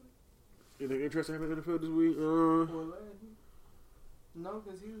field this week? Anything interesting happening in the field this week? Or last week? No,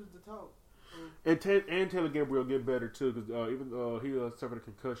 because he was the talk. And Taylor Gabriel get better too, because even he suffered a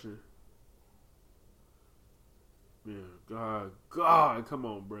concussion. Yeah, God, come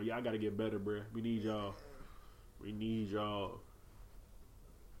on, bro. Y'all gotta get better, bro. We need y'all.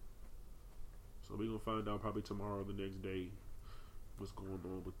 So we gonna find out probably tomorrow, or the next day, what's going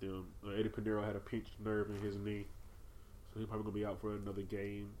on with them. Eddie Pinheiro had a pinched nerve in his knee, so he's probably gonna be out for another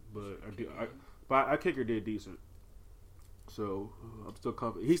game. But our kicker did decent, so I'm still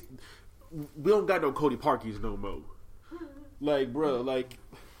confident. We don't got no Cody Parkeys no more. Like, bro, like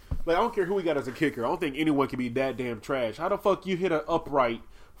I don't care who we got as a kicker. I don't think anyone can be that damn trash. How the fuck you hit an upright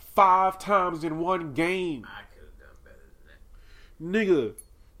 5 times in one game? I could have done better than that. Nigga,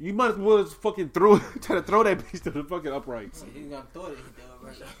 you might as well just fucking try to throw that piece to the fucking uprights. He's gonna throw it, hit the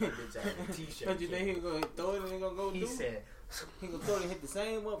upright. Bitch, I had a t-shirt. Don't you think he's gonna throw it and he's gonna go He do said, it? He gonna throw it and hit the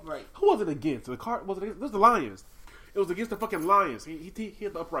same upright. Who was it against? The car was it against? It was the Lions. It was against the fucking Lions. He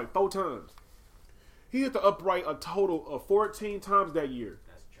hit the upright 4 times. He hit the upright a total of 14 times that year.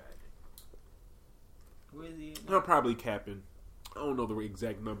 that's tragic. Where is he? I'm probably capping. I don't know the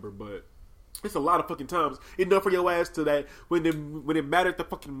exact number, but it's a lot of fucking times. Enough for your ass to that when it mattered the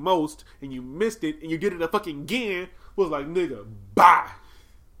fucking most and you missed it and you did it a fucking again, was like, nigga, bye.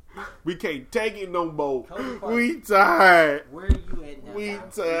 We can't take it no more. We tired. Where are you at now? We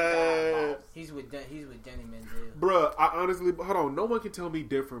tired. He's with Johnny Manziel. Bruh, I honestly, hold on, no one can tell me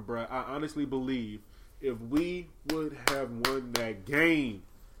different, bruh. I honestly believe if we would have won that game,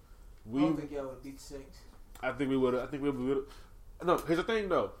 I don't think y'all would beat the Saints. I think we would have. No, here's the thing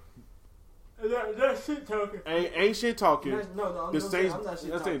though. That's shit talking. Ain't shit talking. No, The Saints, I'm not shit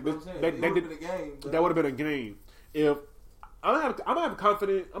that's talking. it. That would have been a game. If I'm gonna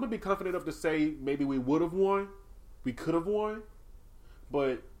be confident enough to say maybe we would have won, we could have won,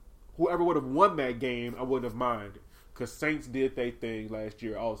 but whoever would have won that game, I wouldn't have minded. Because Saints did their thing last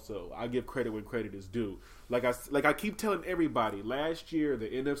year also. I give credit when credit is due. Like I keep telling everybody, last year the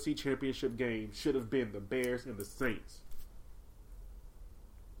NFC Championship game should have been the Bears and the Saints.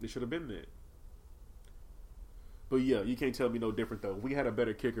 It should have been that. But yeah, you can't tell me no different though. We had a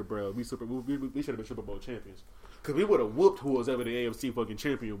better kicker, bro. We should have been Super Bowl champions. Because we would have whooped whoever the AFC fucking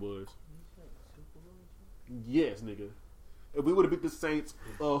champion was. Yes, nigga. If we would have beat the Saints,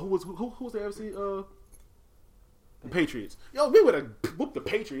 who was the AFC? The Patriots. Yo, we would have whooped the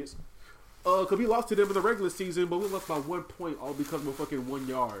Patriots. Because we lost to them in the regular season, but we lost by 1 point all because of a fucking 1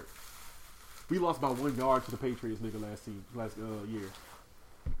 yard. We lost by 1 yard to the Patriots, nigga, last year.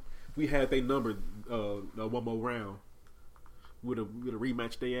 We had they numbered one more round. We would have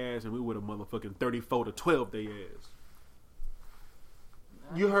rematched their ass, and we would have motherfucking 34-12 their ass.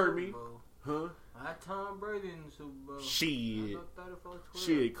 You heard me, huh? I had Tom Brady in the Super Bowl. Shit. 34-12.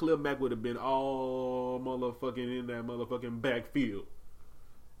 Shit, Khalil Mack would have been all motherfucking in that motherfucking backfield.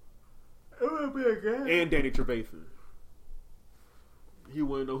 It would be a game. And Danny Trevathan. He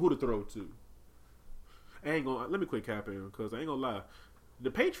wouldn't know who to throw to. Let me quit capping because I ain't gonna lie. The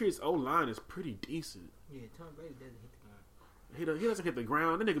Patriots O-line is pretty decent. Yeah, Tom Brady doesn't hit the ground. He doesn't hit the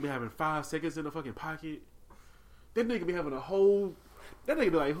ground. That nigga be having 5 seconds in the fucking pocket. That nigga be having a whole... That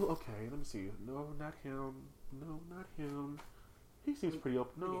nigga be like, okay, let me see. No, not him. No, not him. He seems pretty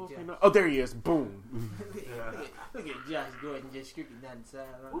open. No, okay, no. Oh, there he is. Boom. Look at Josh Gordon just scripting down the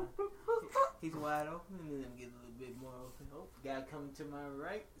sideline. He's wide open, and then get a little bit more open. Oh, guy coming to my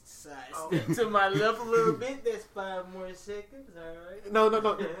right, side step to my left a little bit. That's 5 more seconds. All right. No. He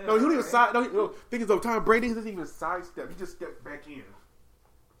don't even side. No, thing is though, Tom Brady doesn't even sidestep. He just steps back in.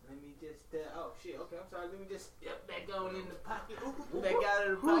 Let me just oh shit. Okay, I'm sorry. Let me just step back on in the pocket. Ooh, back out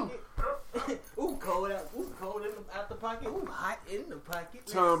of the pocket. Ooh, cold out. Ooh, cold out the pocket. Ooh, hot in the pocket.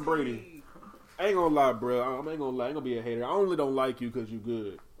 Tom Brady. I ain't gonna lie, bro. I ain't gonna lie. I ain't gonna be a hater. I only don't like you because you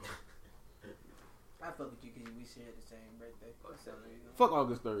good. I fuck with you because we share the same birthday. Fuck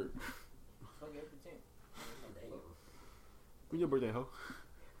August 3rd. Fuck April 10th. When your birthday, ho?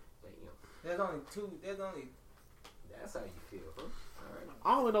 There's only 2. That's how you feel, huh? All right.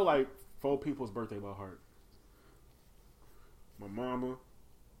 I only know like 4 people's birthday by heart. My mama,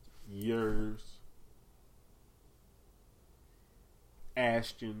 yours,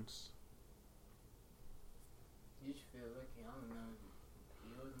 Ashton's. You should feel lucky. I don't know.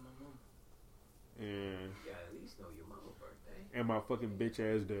 Yours and my mom. And You gotta at least know your mama's birthday. and my fucking bitch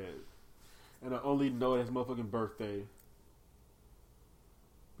ass dad. And I only know his motherfucking birthday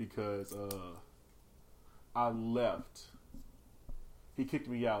because I left. He kicked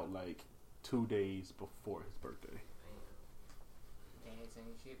me out like 2 days before his birthday. Dad's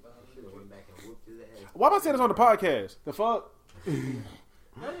ain't shit, but Should have went back and whooped his ass. Why am I saying this on the podcast? The fuck? Let's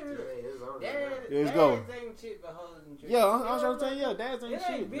go. Dads ain't shit but hoes and tricks. Yeah, I was trying to say, yeah, dads ain't It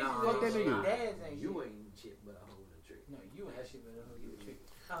shit. ain't bitches Fuck that ain't shit. nigga. Dads ain't You shit. ain't shit but a hole and trick. No, you ain't shit but a hoe. You a trick.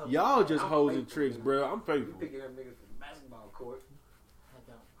 Y'all just I'm hoes and faithful, tricks, man. bro. I'm You faithful. picking up niggas from the basketball court. I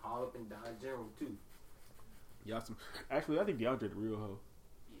don't. All up and down general too. Y'all some. Actually, I think DeAndre the real hoe.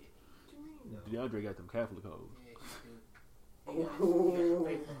 What you mean though? DeAndre got them Catholic hoes. Yeah, he do.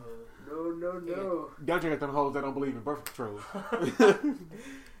 Faithful hoe. No. DeAndre got them hoes that don't believe in birth control.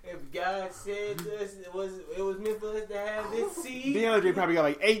 If God said to us it was meant for us to have this seed, DeAndre probably got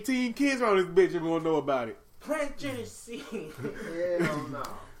like 18 kids around this bitch and we don't know about it. plant your seed. Hell no.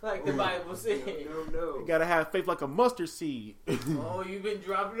 Like the Bible said. No. You gotta have faith like a mustard seed. Oh, you've been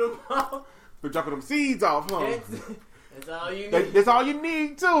dropping them off. We're dropping them seeds off, huh? That's all you need. That's all you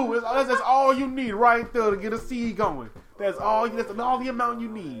need too. That's all you need right there to get a seed going. That's all the amount you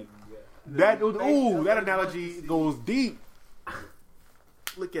need. That analogy goes deep.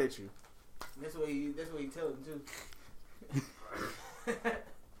 Look at you. That's what he told him too.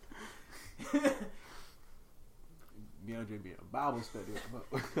 DeAndre being a Bible study.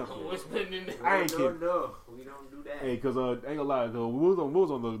 What's been in there? I ain't kidding. No, we don't do that. Hey, cause ain't gonna lie, though, we was on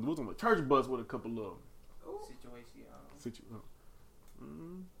the church bus with a couple of them.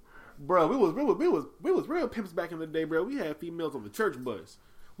 Situation. Bro, we was real pimps back in the day, bro. We had females on the church bus.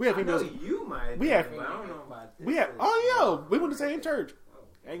 We have I know females. you might. We have- but I don't know about this. We have. list. Oh, yo, we went to the same church.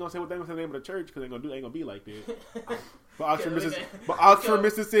 I ain't gonna say what they gonna say the name of the church because ain't gonna be like that. But Oxford,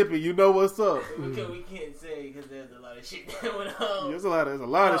 Mississippi, you know what's up. We can't say because there's a lot of shit going on. There's a lot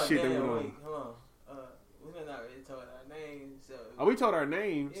of shit that damn, went on. wait, hold on. We done already told our names, so Oh, we told our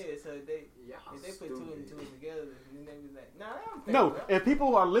names. yeah. So they Y'all if they put two and two stupid. together, and then they be like, nah, I don't think No, so. if people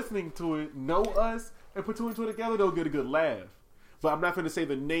who are listening to it know us and put two and two together, they'll get a good laugh. But I'm not going to say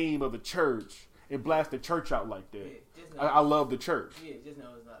the name of the church and blast the church out like Yeah, that. just know, I love the church. yeah, just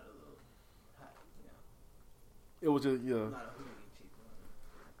know it's not a little hot, It was just, yeah. not a hooligan cheap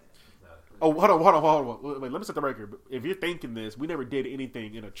one. Oh, hold on. Wait, let me set the record. If you're thinking this, we never did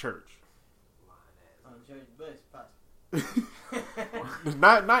anything in a church. On the church bus, possibly.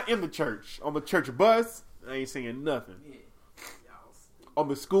 not in the church. On the church bus, I ain't singing nothing. Yeah. Y'all stupid. On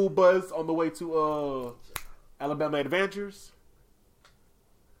the school bus on the way to Alabama Adventures.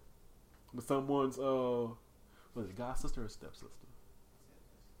 With someone's was it god sister or stepsister?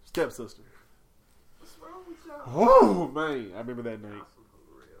 Stepsister. What's wrong with y'all? Oh man, I remember that night. Y'all some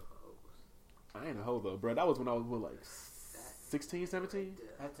real hoes. I ain't a hoe though, bro. That was when I was what, like 16, 17?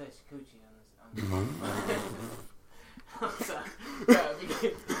 I touched coochie on this. I'm sorry. Yeah,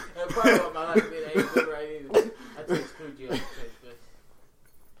 because that's part of my life, man. I ain't good right either. I touched coochie on the church bus.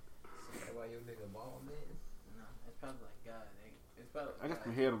 That's why your nigga bald man. No, it's probably like God. It's probably I got God.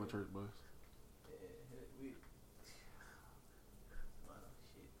 some head on the church bus. Yeah, we. A lot of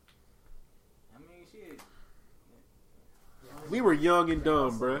shit. I mean, shit. We were young and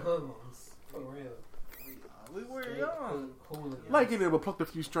dumb, bro. Hoodlums. For real. We were young. Hooligan. Like in there, but plucked a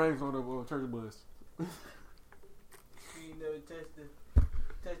few strings on the church bus. You never touch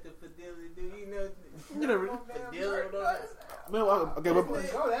the fidelity, do you know? You never. Fidelity on that. No, okay, Go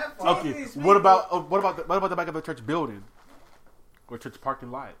that far. okay. These What people- about what about the back of the church building or church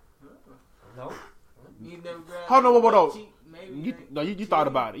parking lot? No. You never grabbed Hold on, hold on. a cheap, maybe You, like no, you cheap. thought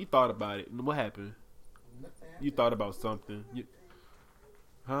about it. You thought about it. And what happened? You thought about something.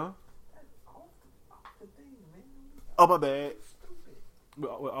 Huh? Oh, my bad.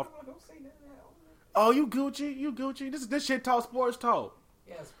 Don't say that now. Oh, you Gucci? You Gucci? This shit talk, sports talk.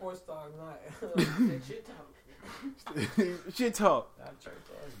 Yeah, sports talk, not That shit talk. Shit talk. not church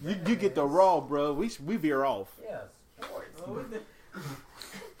ass. You get the raw, bro. We veer off. Yeah, sports. Well, what the-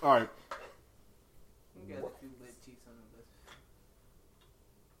 All right. We got a few lit cheeks on the bus.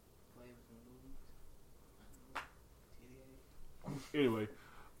 Play with some lube. TDA. Anyway,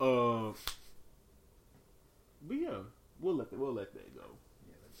 but yeah, we'll let that go. Yeah, let that go.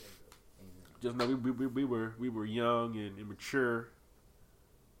 Amen. Just know we were young and immature,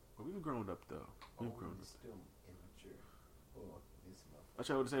 but we were grown up though. We were grown up. Still immature. Oh, this motherfucker. I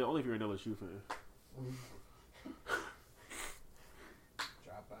try to say only if you're an LSU fan.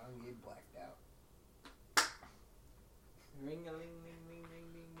 Drop out and get blacked out. Ring a ling ling ling ling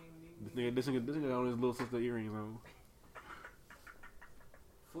ling ling. This nigga got on his little sister earrings on.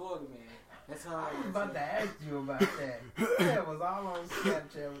 Florida man. That's how I was about to ask you about that. That was all on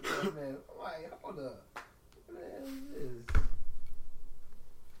Snapchat with that man. I'm like, hold up. What the hell is this?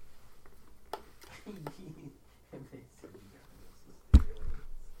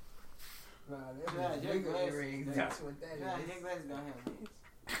 Nah, that Nah, was your nigga glasses- earrings. That's what that Nah, is. your glasses don't have hands.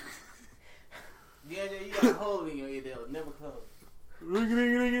 Yeah, you got a hole in your ear that'll never close.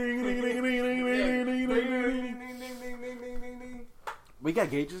 We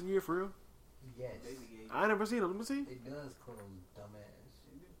got gauges in here for real? Yes. Baby gate. I ain't never seen them. Let me see. It does close,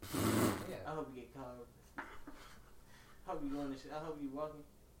 dumbass. I Yeah. hope you get caught. I hope you going to shit. I hope you walking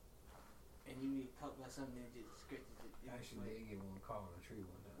and you get caught by something that just scratches it. I actually did get one call on a tree one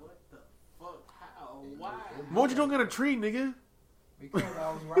time. What the fuck? How? It- Why? it- What you doing in a tree, nigga? Because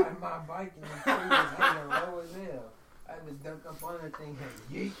I was riding my bike and the tree was hanging low as hell. I had to duck up on that thing and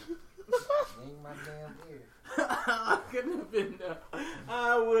yeet. Yank my damn ear. I couldn't have been there.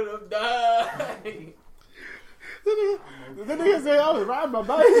 I would have died. The nigga said I was riding my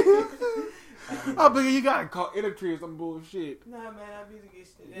bike. I think you got caught in a tree or some bullshit. Nah, man, I used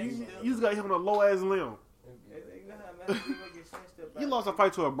to get snatched You just got hit on a low ass limb. Nah, man, I used to get snatched up by You lost a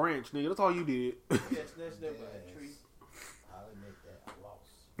fight to a branch, nigga. That's all you did. Yeah, snatched up by a tree. I'll admit that. I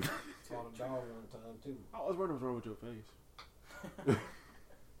lost. Saw the dog one time too. I was wondering what's wrong with your face. You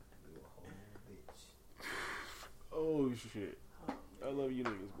a whole bitch. Oh shit. I love you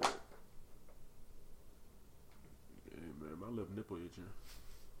niggas, bro. Hey man, my left nipple itching.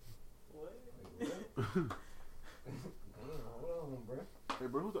 What? Wait, what? Damn, hold on, bro. Hey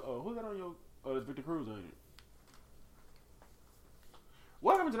bro, who's that on your it's Victor Cruz, ain't it?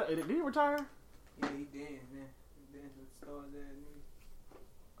 What happened to that? Did he retire? Yeah, he danced, man. He danced with stars there, nigga.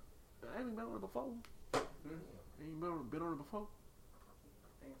 I ain't been on it before. Ain't been on it before.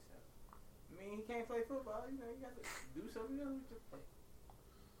 I think so. I mean, he can't play football. You know, you got to do something else with your play.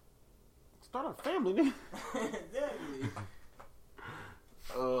 Start a family, nigga. Exactly.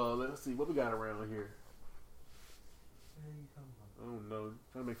 Let's see what we got around here. I don't know.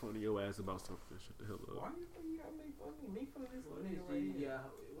 Trying to make fun of your ass about something. Shut the hell Why up. you think you gotta make fun of me? Make fun of this What nigga is right this? here. Yeah,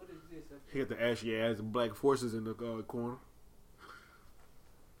 what is this? He got the ashy ass and black forces in the corner.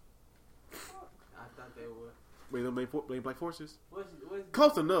 I thought they were. Wait, them ain't black forces? What's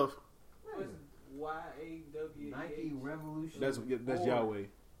Close enough. YAWH? Nike Revolution. That's Yahweh.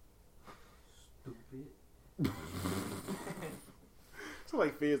 Stupid. It's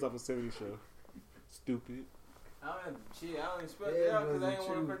like Fizz off a 70s show. Stupid. I don't expect it out because I ain't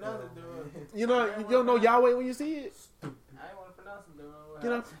want to pronounce it the wrong. You know, you don't know Yahweh when you see it. I ain't want to pronounce it the wrong way.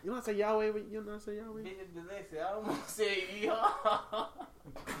 You know how to say Yahweh. You know how to say Yahweh. Bitch is dyslexic. I don't want to say yeehaw.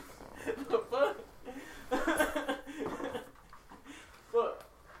 The fuck? Fuck.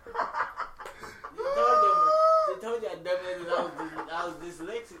 They told you I dumbass I was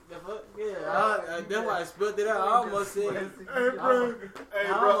dyslexic. The fuck? Yeah. That's why I spelled it out. I almost said. Hey, bro.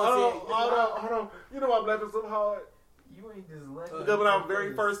 Hold on. You know why I'm laughing so hard? You ain't dyslexic. Because when I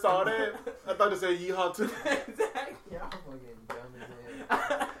very first saw that, I thought it said yeehaw too. Exactly. Y'all fucking dumb as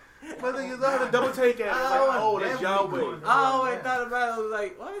hell. My thing is, I had to double take at it. Like, that's Yahweh. I always thought about it. I was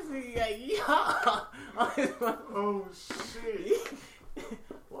like, why is he got yeehaw? Oh, shit.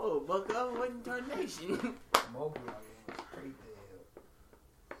 Whoa, buck up, what incarnation? Mobile crazy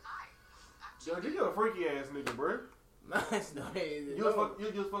Yo, you a freaky ass nigga, bro. Nice, no, it You was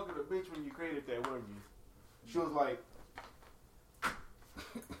fucking a bitch when you created that, weren't you? She was like,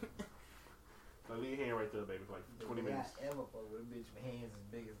 so leave your hand right there, baby, for like 20 minutes. I ever fuck with a bitch with hands as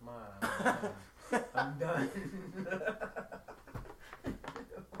big as mine. I'm done.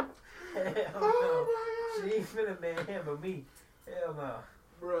 Hell no. She ain't finna manhandle me. Hell no.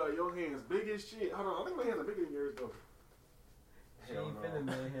 Bro, your hands big as shit. Hold on, I think my hands are bigger than yours, though. She ain't finna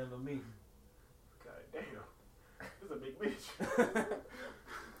manhandle me. God damn. This is a big bitch.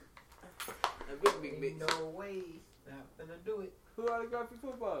 A big Ain't no way. Not finna do it. Who autographed your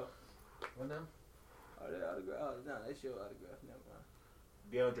football? What now? Oh, that autograph. Oh, no, that's your autograph. Never mind.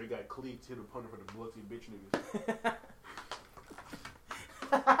 DeAndre got cleaved to the punter for the bloody bitch niggas.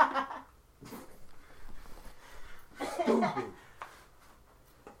 Stupid.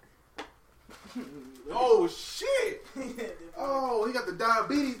 Oh shit! Oh, he got the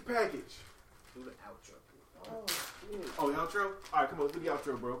diabetes package. Do the outro. Oh, shit. Oh, the outro? Alright, come on, do the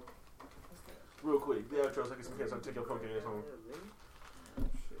outro, bro. Real quick, the outro so I can some cash. I'll take your fucking ass home.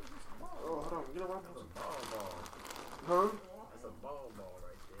 Oh, hold on. You know what? That's a ball. Huh? That's a ball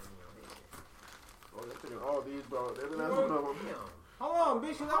right there in your head. Oh, they're taking all these, bro. Every last one of them. Hold on,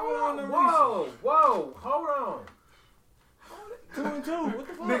 bitch. I want on the Whoa, hold on. 2 and 2. What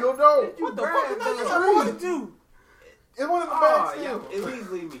the fuck? Nigga, no. What the Brad, fuck? nigga, It's a 1 and 2. It's one of the Oh, bags, yeah, too. at least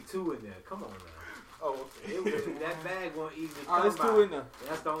leave me 2 in there. Come on now. Oh, okay. That bag won't even Oh, come there's by. 2 in there.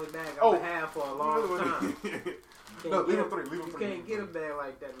 That's the only bag I'm Oh. gonna have for a long time. No, leave them 3. Leave them 3. You can't get a bag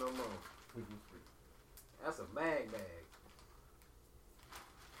like that no more. That's a bag.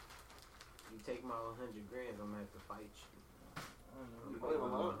 You take my 100 grand, I'm gonna have to fight you. You don't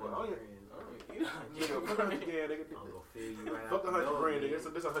even know, bro. Oh, yeah. Yeah, Fuck 100 grand, nigga. I'm gonna fill you right Fuck out 100 the grand, door,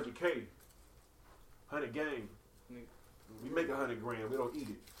 nigga. This 100K. 100 gang. We make 100 grand. We don't eat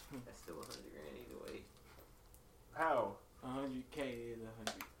it. That's still 100 grand either way. How? 100K is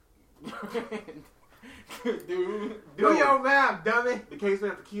 100. Dude. Do your math, dummy. The K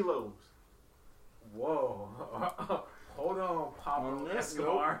stand for kilos. Whoa. Hold on, Pablo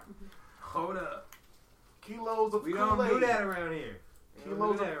Escobar. Hold up. Kilos of We Kool-Aid. don't do that around here. We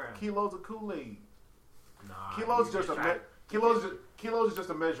don't do that around here. Kilos of Kool-Aid. Nah, Kilos is you just a try- kilos is just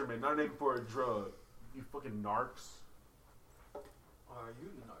a measurement, not a name for a drug. You fucking narcs. Are you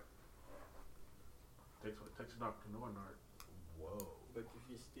the narc? Takes a narc to know a narc. Whoa. But if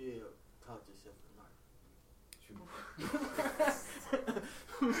you still taught yourself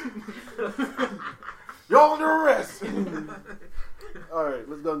Y'all under arrest. All right,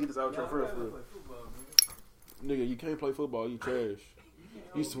 let's go and get this outro for real. Nigga, you can't play football. You trash.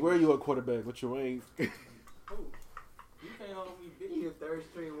 You swear you a quarterback, but you ain't. You can't hold me, bitch. You a third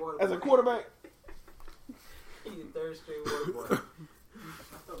string water As a boy. quarterback, You a third string water boy.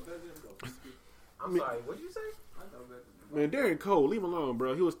 I'm sorry, what'd you say? man, Darren Cole, leave him alone,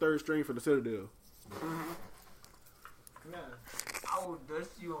 bro. He was third string for the Citadel. Nah. I will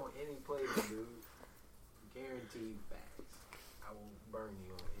dust you on any play, dude. Guaranteed facts. I will burn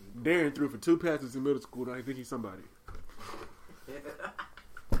you on any Darren threw for 2 passes in middle school. And I think he's somebody. play.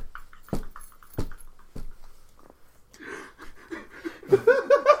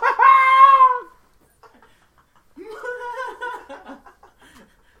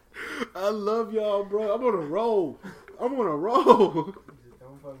 love y'all, bro. I'm on a roll.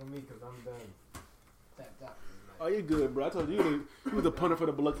 Don't fuck with me because I'm done. Tap. Oh, you good, bro? I told you he was a punter for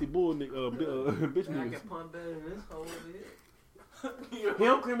the Biloxi Bull, bitch I niggas. can punt better than this hole over here. He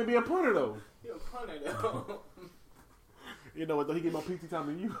don't claim to be a punter though. You're a punter though. You know what? Though he get more PT time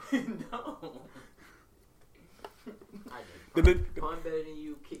than you. No. I Then- can punt better than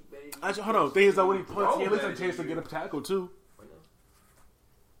you, kick better than you. Actually, hold on. Thing is, though, when he punts, he at least Throw have a chance to better get a tackle too.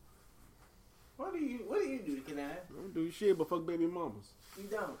 What do you do, can I? I don't do shit but fuck baby mamas. You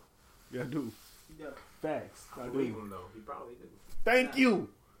don't. Yeah, I do. You don't. Facts. I Believe do. him though. He probably do. Thank you.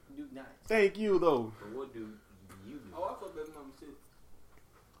 You do not. Thank you, though. But what do you do? Oh, I fuck baby mama too.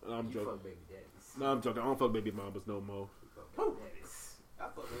 I'm You joking. fuck baby daddies. No, I'm joking. I don't fuck baby mamas no more. You fuck baby daddies. I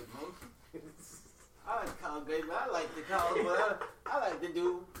fuck baby mama. I like to call baby. I like to call, but I like to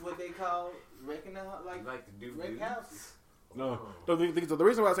do what they call wrecking the house, You like like to do wreck dudes? houses. No. The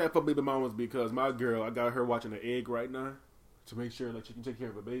reason why I say I fuck baby mama is because my girl, I got her watching the egg right now to make sure like she can take care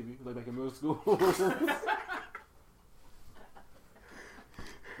of a baby, like back in middle school.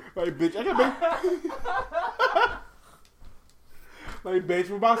 Like, bitch, I got like, bitch,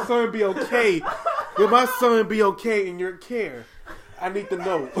 will my son be okay? Will my son be okay in your care? I need to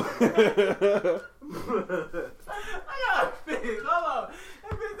know. I gotta finish. Hold on.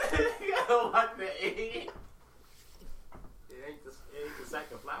 You gotta watch the egg. It ain't the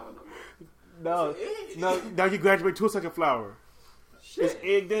sack of flour no more. No, now you graduate to a second flower. Shit. It's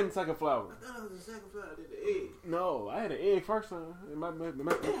egg then second flower. I thought it was the second flower did the egg. No, I had an egg first time. It had to be an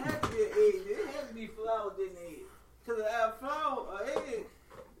egg. It had to be flour than egg. Because a flour, an egg,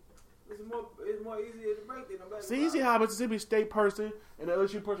 it's more easier to break than a baby. See, you see how a Mississippi State person and the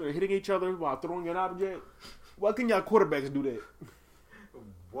LSU person are hitting each other while throwing an object? Why can y'all quarterbacks do that?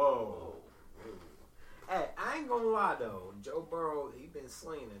 Whoa. Hey, I ain't gonna lie though. Joe Burrow, he been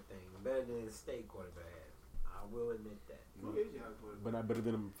slinging that thing better than the state quarterback. I will admit that. Who is y'all quarterback? But not better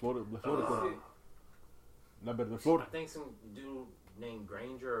than Florida quarterback. Not better than Florida. I think some dude named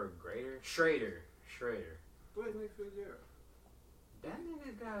Granger or Schrader. Where's Nick Fitzgerald? That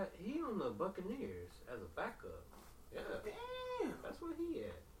nigga he on the Buccaneers as a backup. Yeah, Damn. that's what he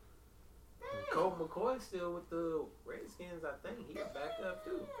at. Colt McCoy still with the Redskins, I think. He a backup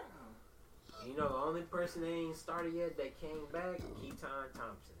too. You know, the only person they ain't started yet that came back, Keaton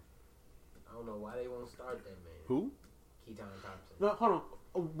Thompson. I don't know why they won't start that man. Who? Keaton Thompson. No, hold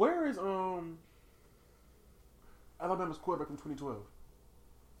on. Where is Alabama's quarterback from 2012?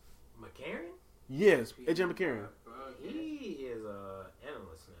 McCarron? Yes, AJ McCarron. He is a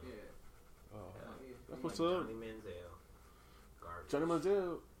analyst now. Yeah. Oh, Yeah. that's what's Like up. Johnny Manziel. Garbage. Johnny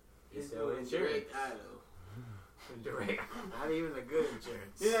Manziel. He He's sell doing insurance. direct Idaho. Direct. Not even a good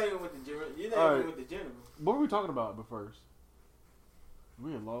insurance. You're not even with the general. You're All not right. even with the general. What were we talking about but first?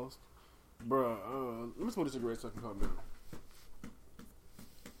 We ain't lost. Bruh, let me smoke this cigarette so I can calm down.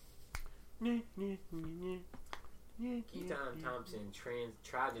 Keaton Thompson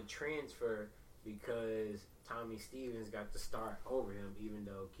tried to transfer because Tommy Stevens got to start over him, even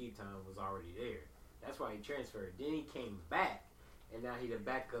though Keaton was already there. That's why he transferred. Then he came back, and now he the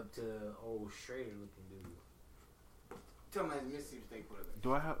backup to old Schrader looking dude. Tell me his Mississippi State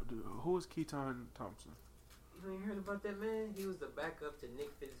quarterback. Who is Keaton Thompson? You ain't heard about that man? He was the backup to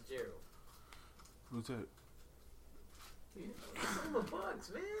Nick Fitzgerald. Who's that? From the Bucks,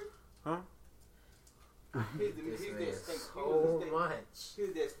 man. Huh? He's This that man state. so much. He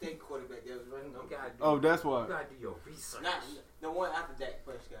was that state quarterback that was running You on. gotta do, Oh, that's you why. gotta do your research. Not the one after Dak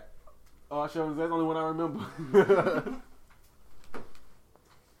Prescott. Oh, sure. That's the only one I remember.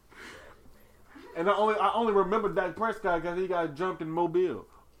 And I only remember Dak Prescott because he got jumped in Mobile.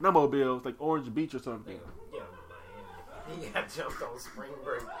 Not Mobile, it's like Orange Beach or something. Yeah, Miami. He got jumped on spring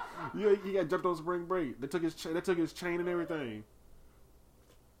break. Yeah, he got jumped on spring break. They took his chain and everything.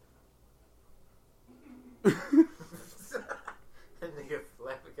 That nigga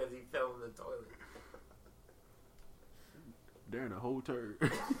left because he fell in the toilet. Darn, a whole turd.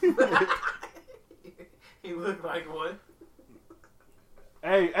 He looked like one.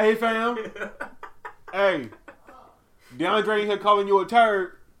 Hey, fam. Hey, DeAndre here calling you a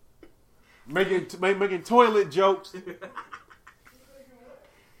turd, making toilet jokes,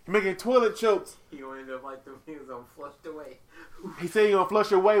 making toilet jokes. He gonna end up like them niggas on flushed away. He said you gonna flush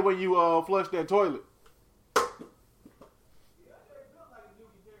your way when you flush that toilet.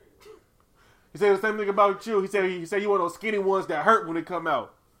 He said the same thing about you. He said you want those skinny ones that hurt when they come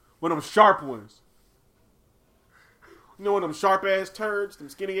out, one of them sharp ones. You know one of them sharp ass turds, them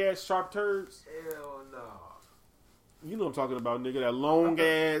skinny ass sharp turds. Hell no. You know what I'm talking about, nigga. That long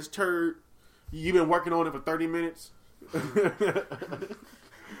ass turd. You been working on it for 30 minutes.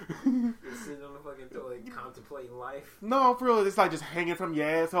 Just sitting on the fucking toilet contemplating life. No, for real, it's like just hanging from your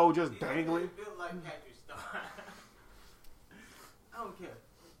asshole, just dangling. It built like Patrick Star. I don't care.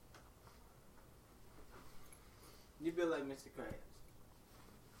 You built like Mr. Krabs.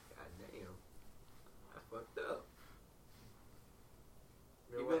 God damn. That's fucked up.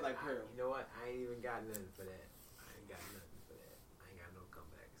 You built like Pearl. You know what? I ain't even got nothing for that. I ain't got no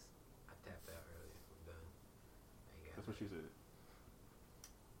comebacks. I tapped out earlier. I'm done. I ain't got That's what she said.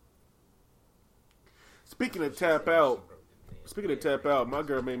 Speaking Speaking of tap out, my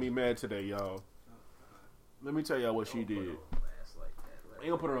girl made me mad today, y'all. Let me tell y'all what she did. I ain't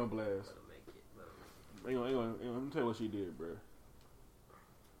gonna put her on blast. Ain't gonna, let me tell you what she did, bro.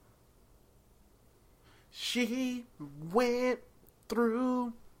 She went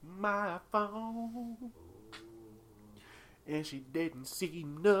through my phone and she didn't see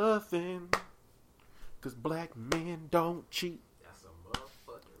nothing, 'cause black men don't cheat. That's a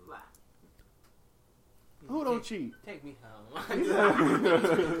motherfucking lie. Who don't cheat? Take me home.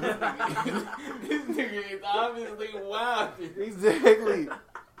 This nigga is obviously wild. Exactly.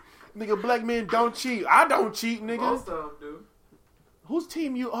 Nigga, black men don't cheat. I don't cheat, nigga. Most of them do. Whose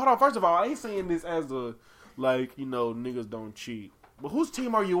team you... Hold on, first of all, I ain't saying this as a, like, you know, niggas don't cheat. But whose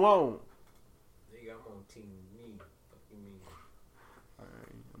team are you on? Nigga, I'm on team me. Fucking me.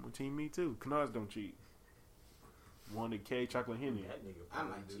 Alright, I'm on team me too. Canards don't cheat. One of K Chocolate Henny. That nigga I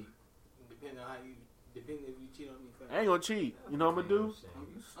probably might do. cheat. Depending if you cheat on me first. I ain't gonna cheat. You know what I'm gonna do?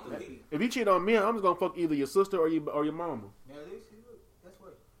 I'm gonna leave you. If you cheat on me, I'm just gonna fuck either your sister or your mama. Now, that's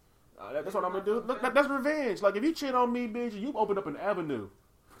what. That's what I'm gonna do. Look, that's revenge. Like, if you cheat on me, bitch, you open up an avenue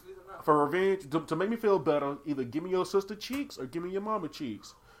for revenge to make me feel better. Either give me your sister cheeks or give me your mama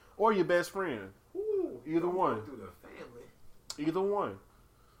cheeks, or your best friend. Ooh, Either one. Through the family. Either one.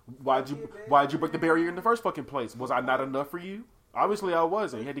 Why'd you break the barrier in the first fucking place? Was I not enough for you? Obviously, I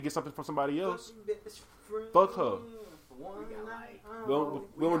wasn't. You had to get something from somebody else. Fuck her. We got like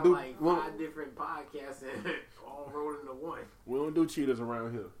 5 different podcasts and all rolled into one. We don't do cheaters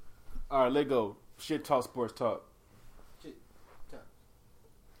around here. All right, let go. Shit talk, sports talk. Shit talk.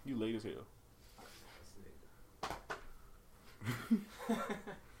 You late as hell.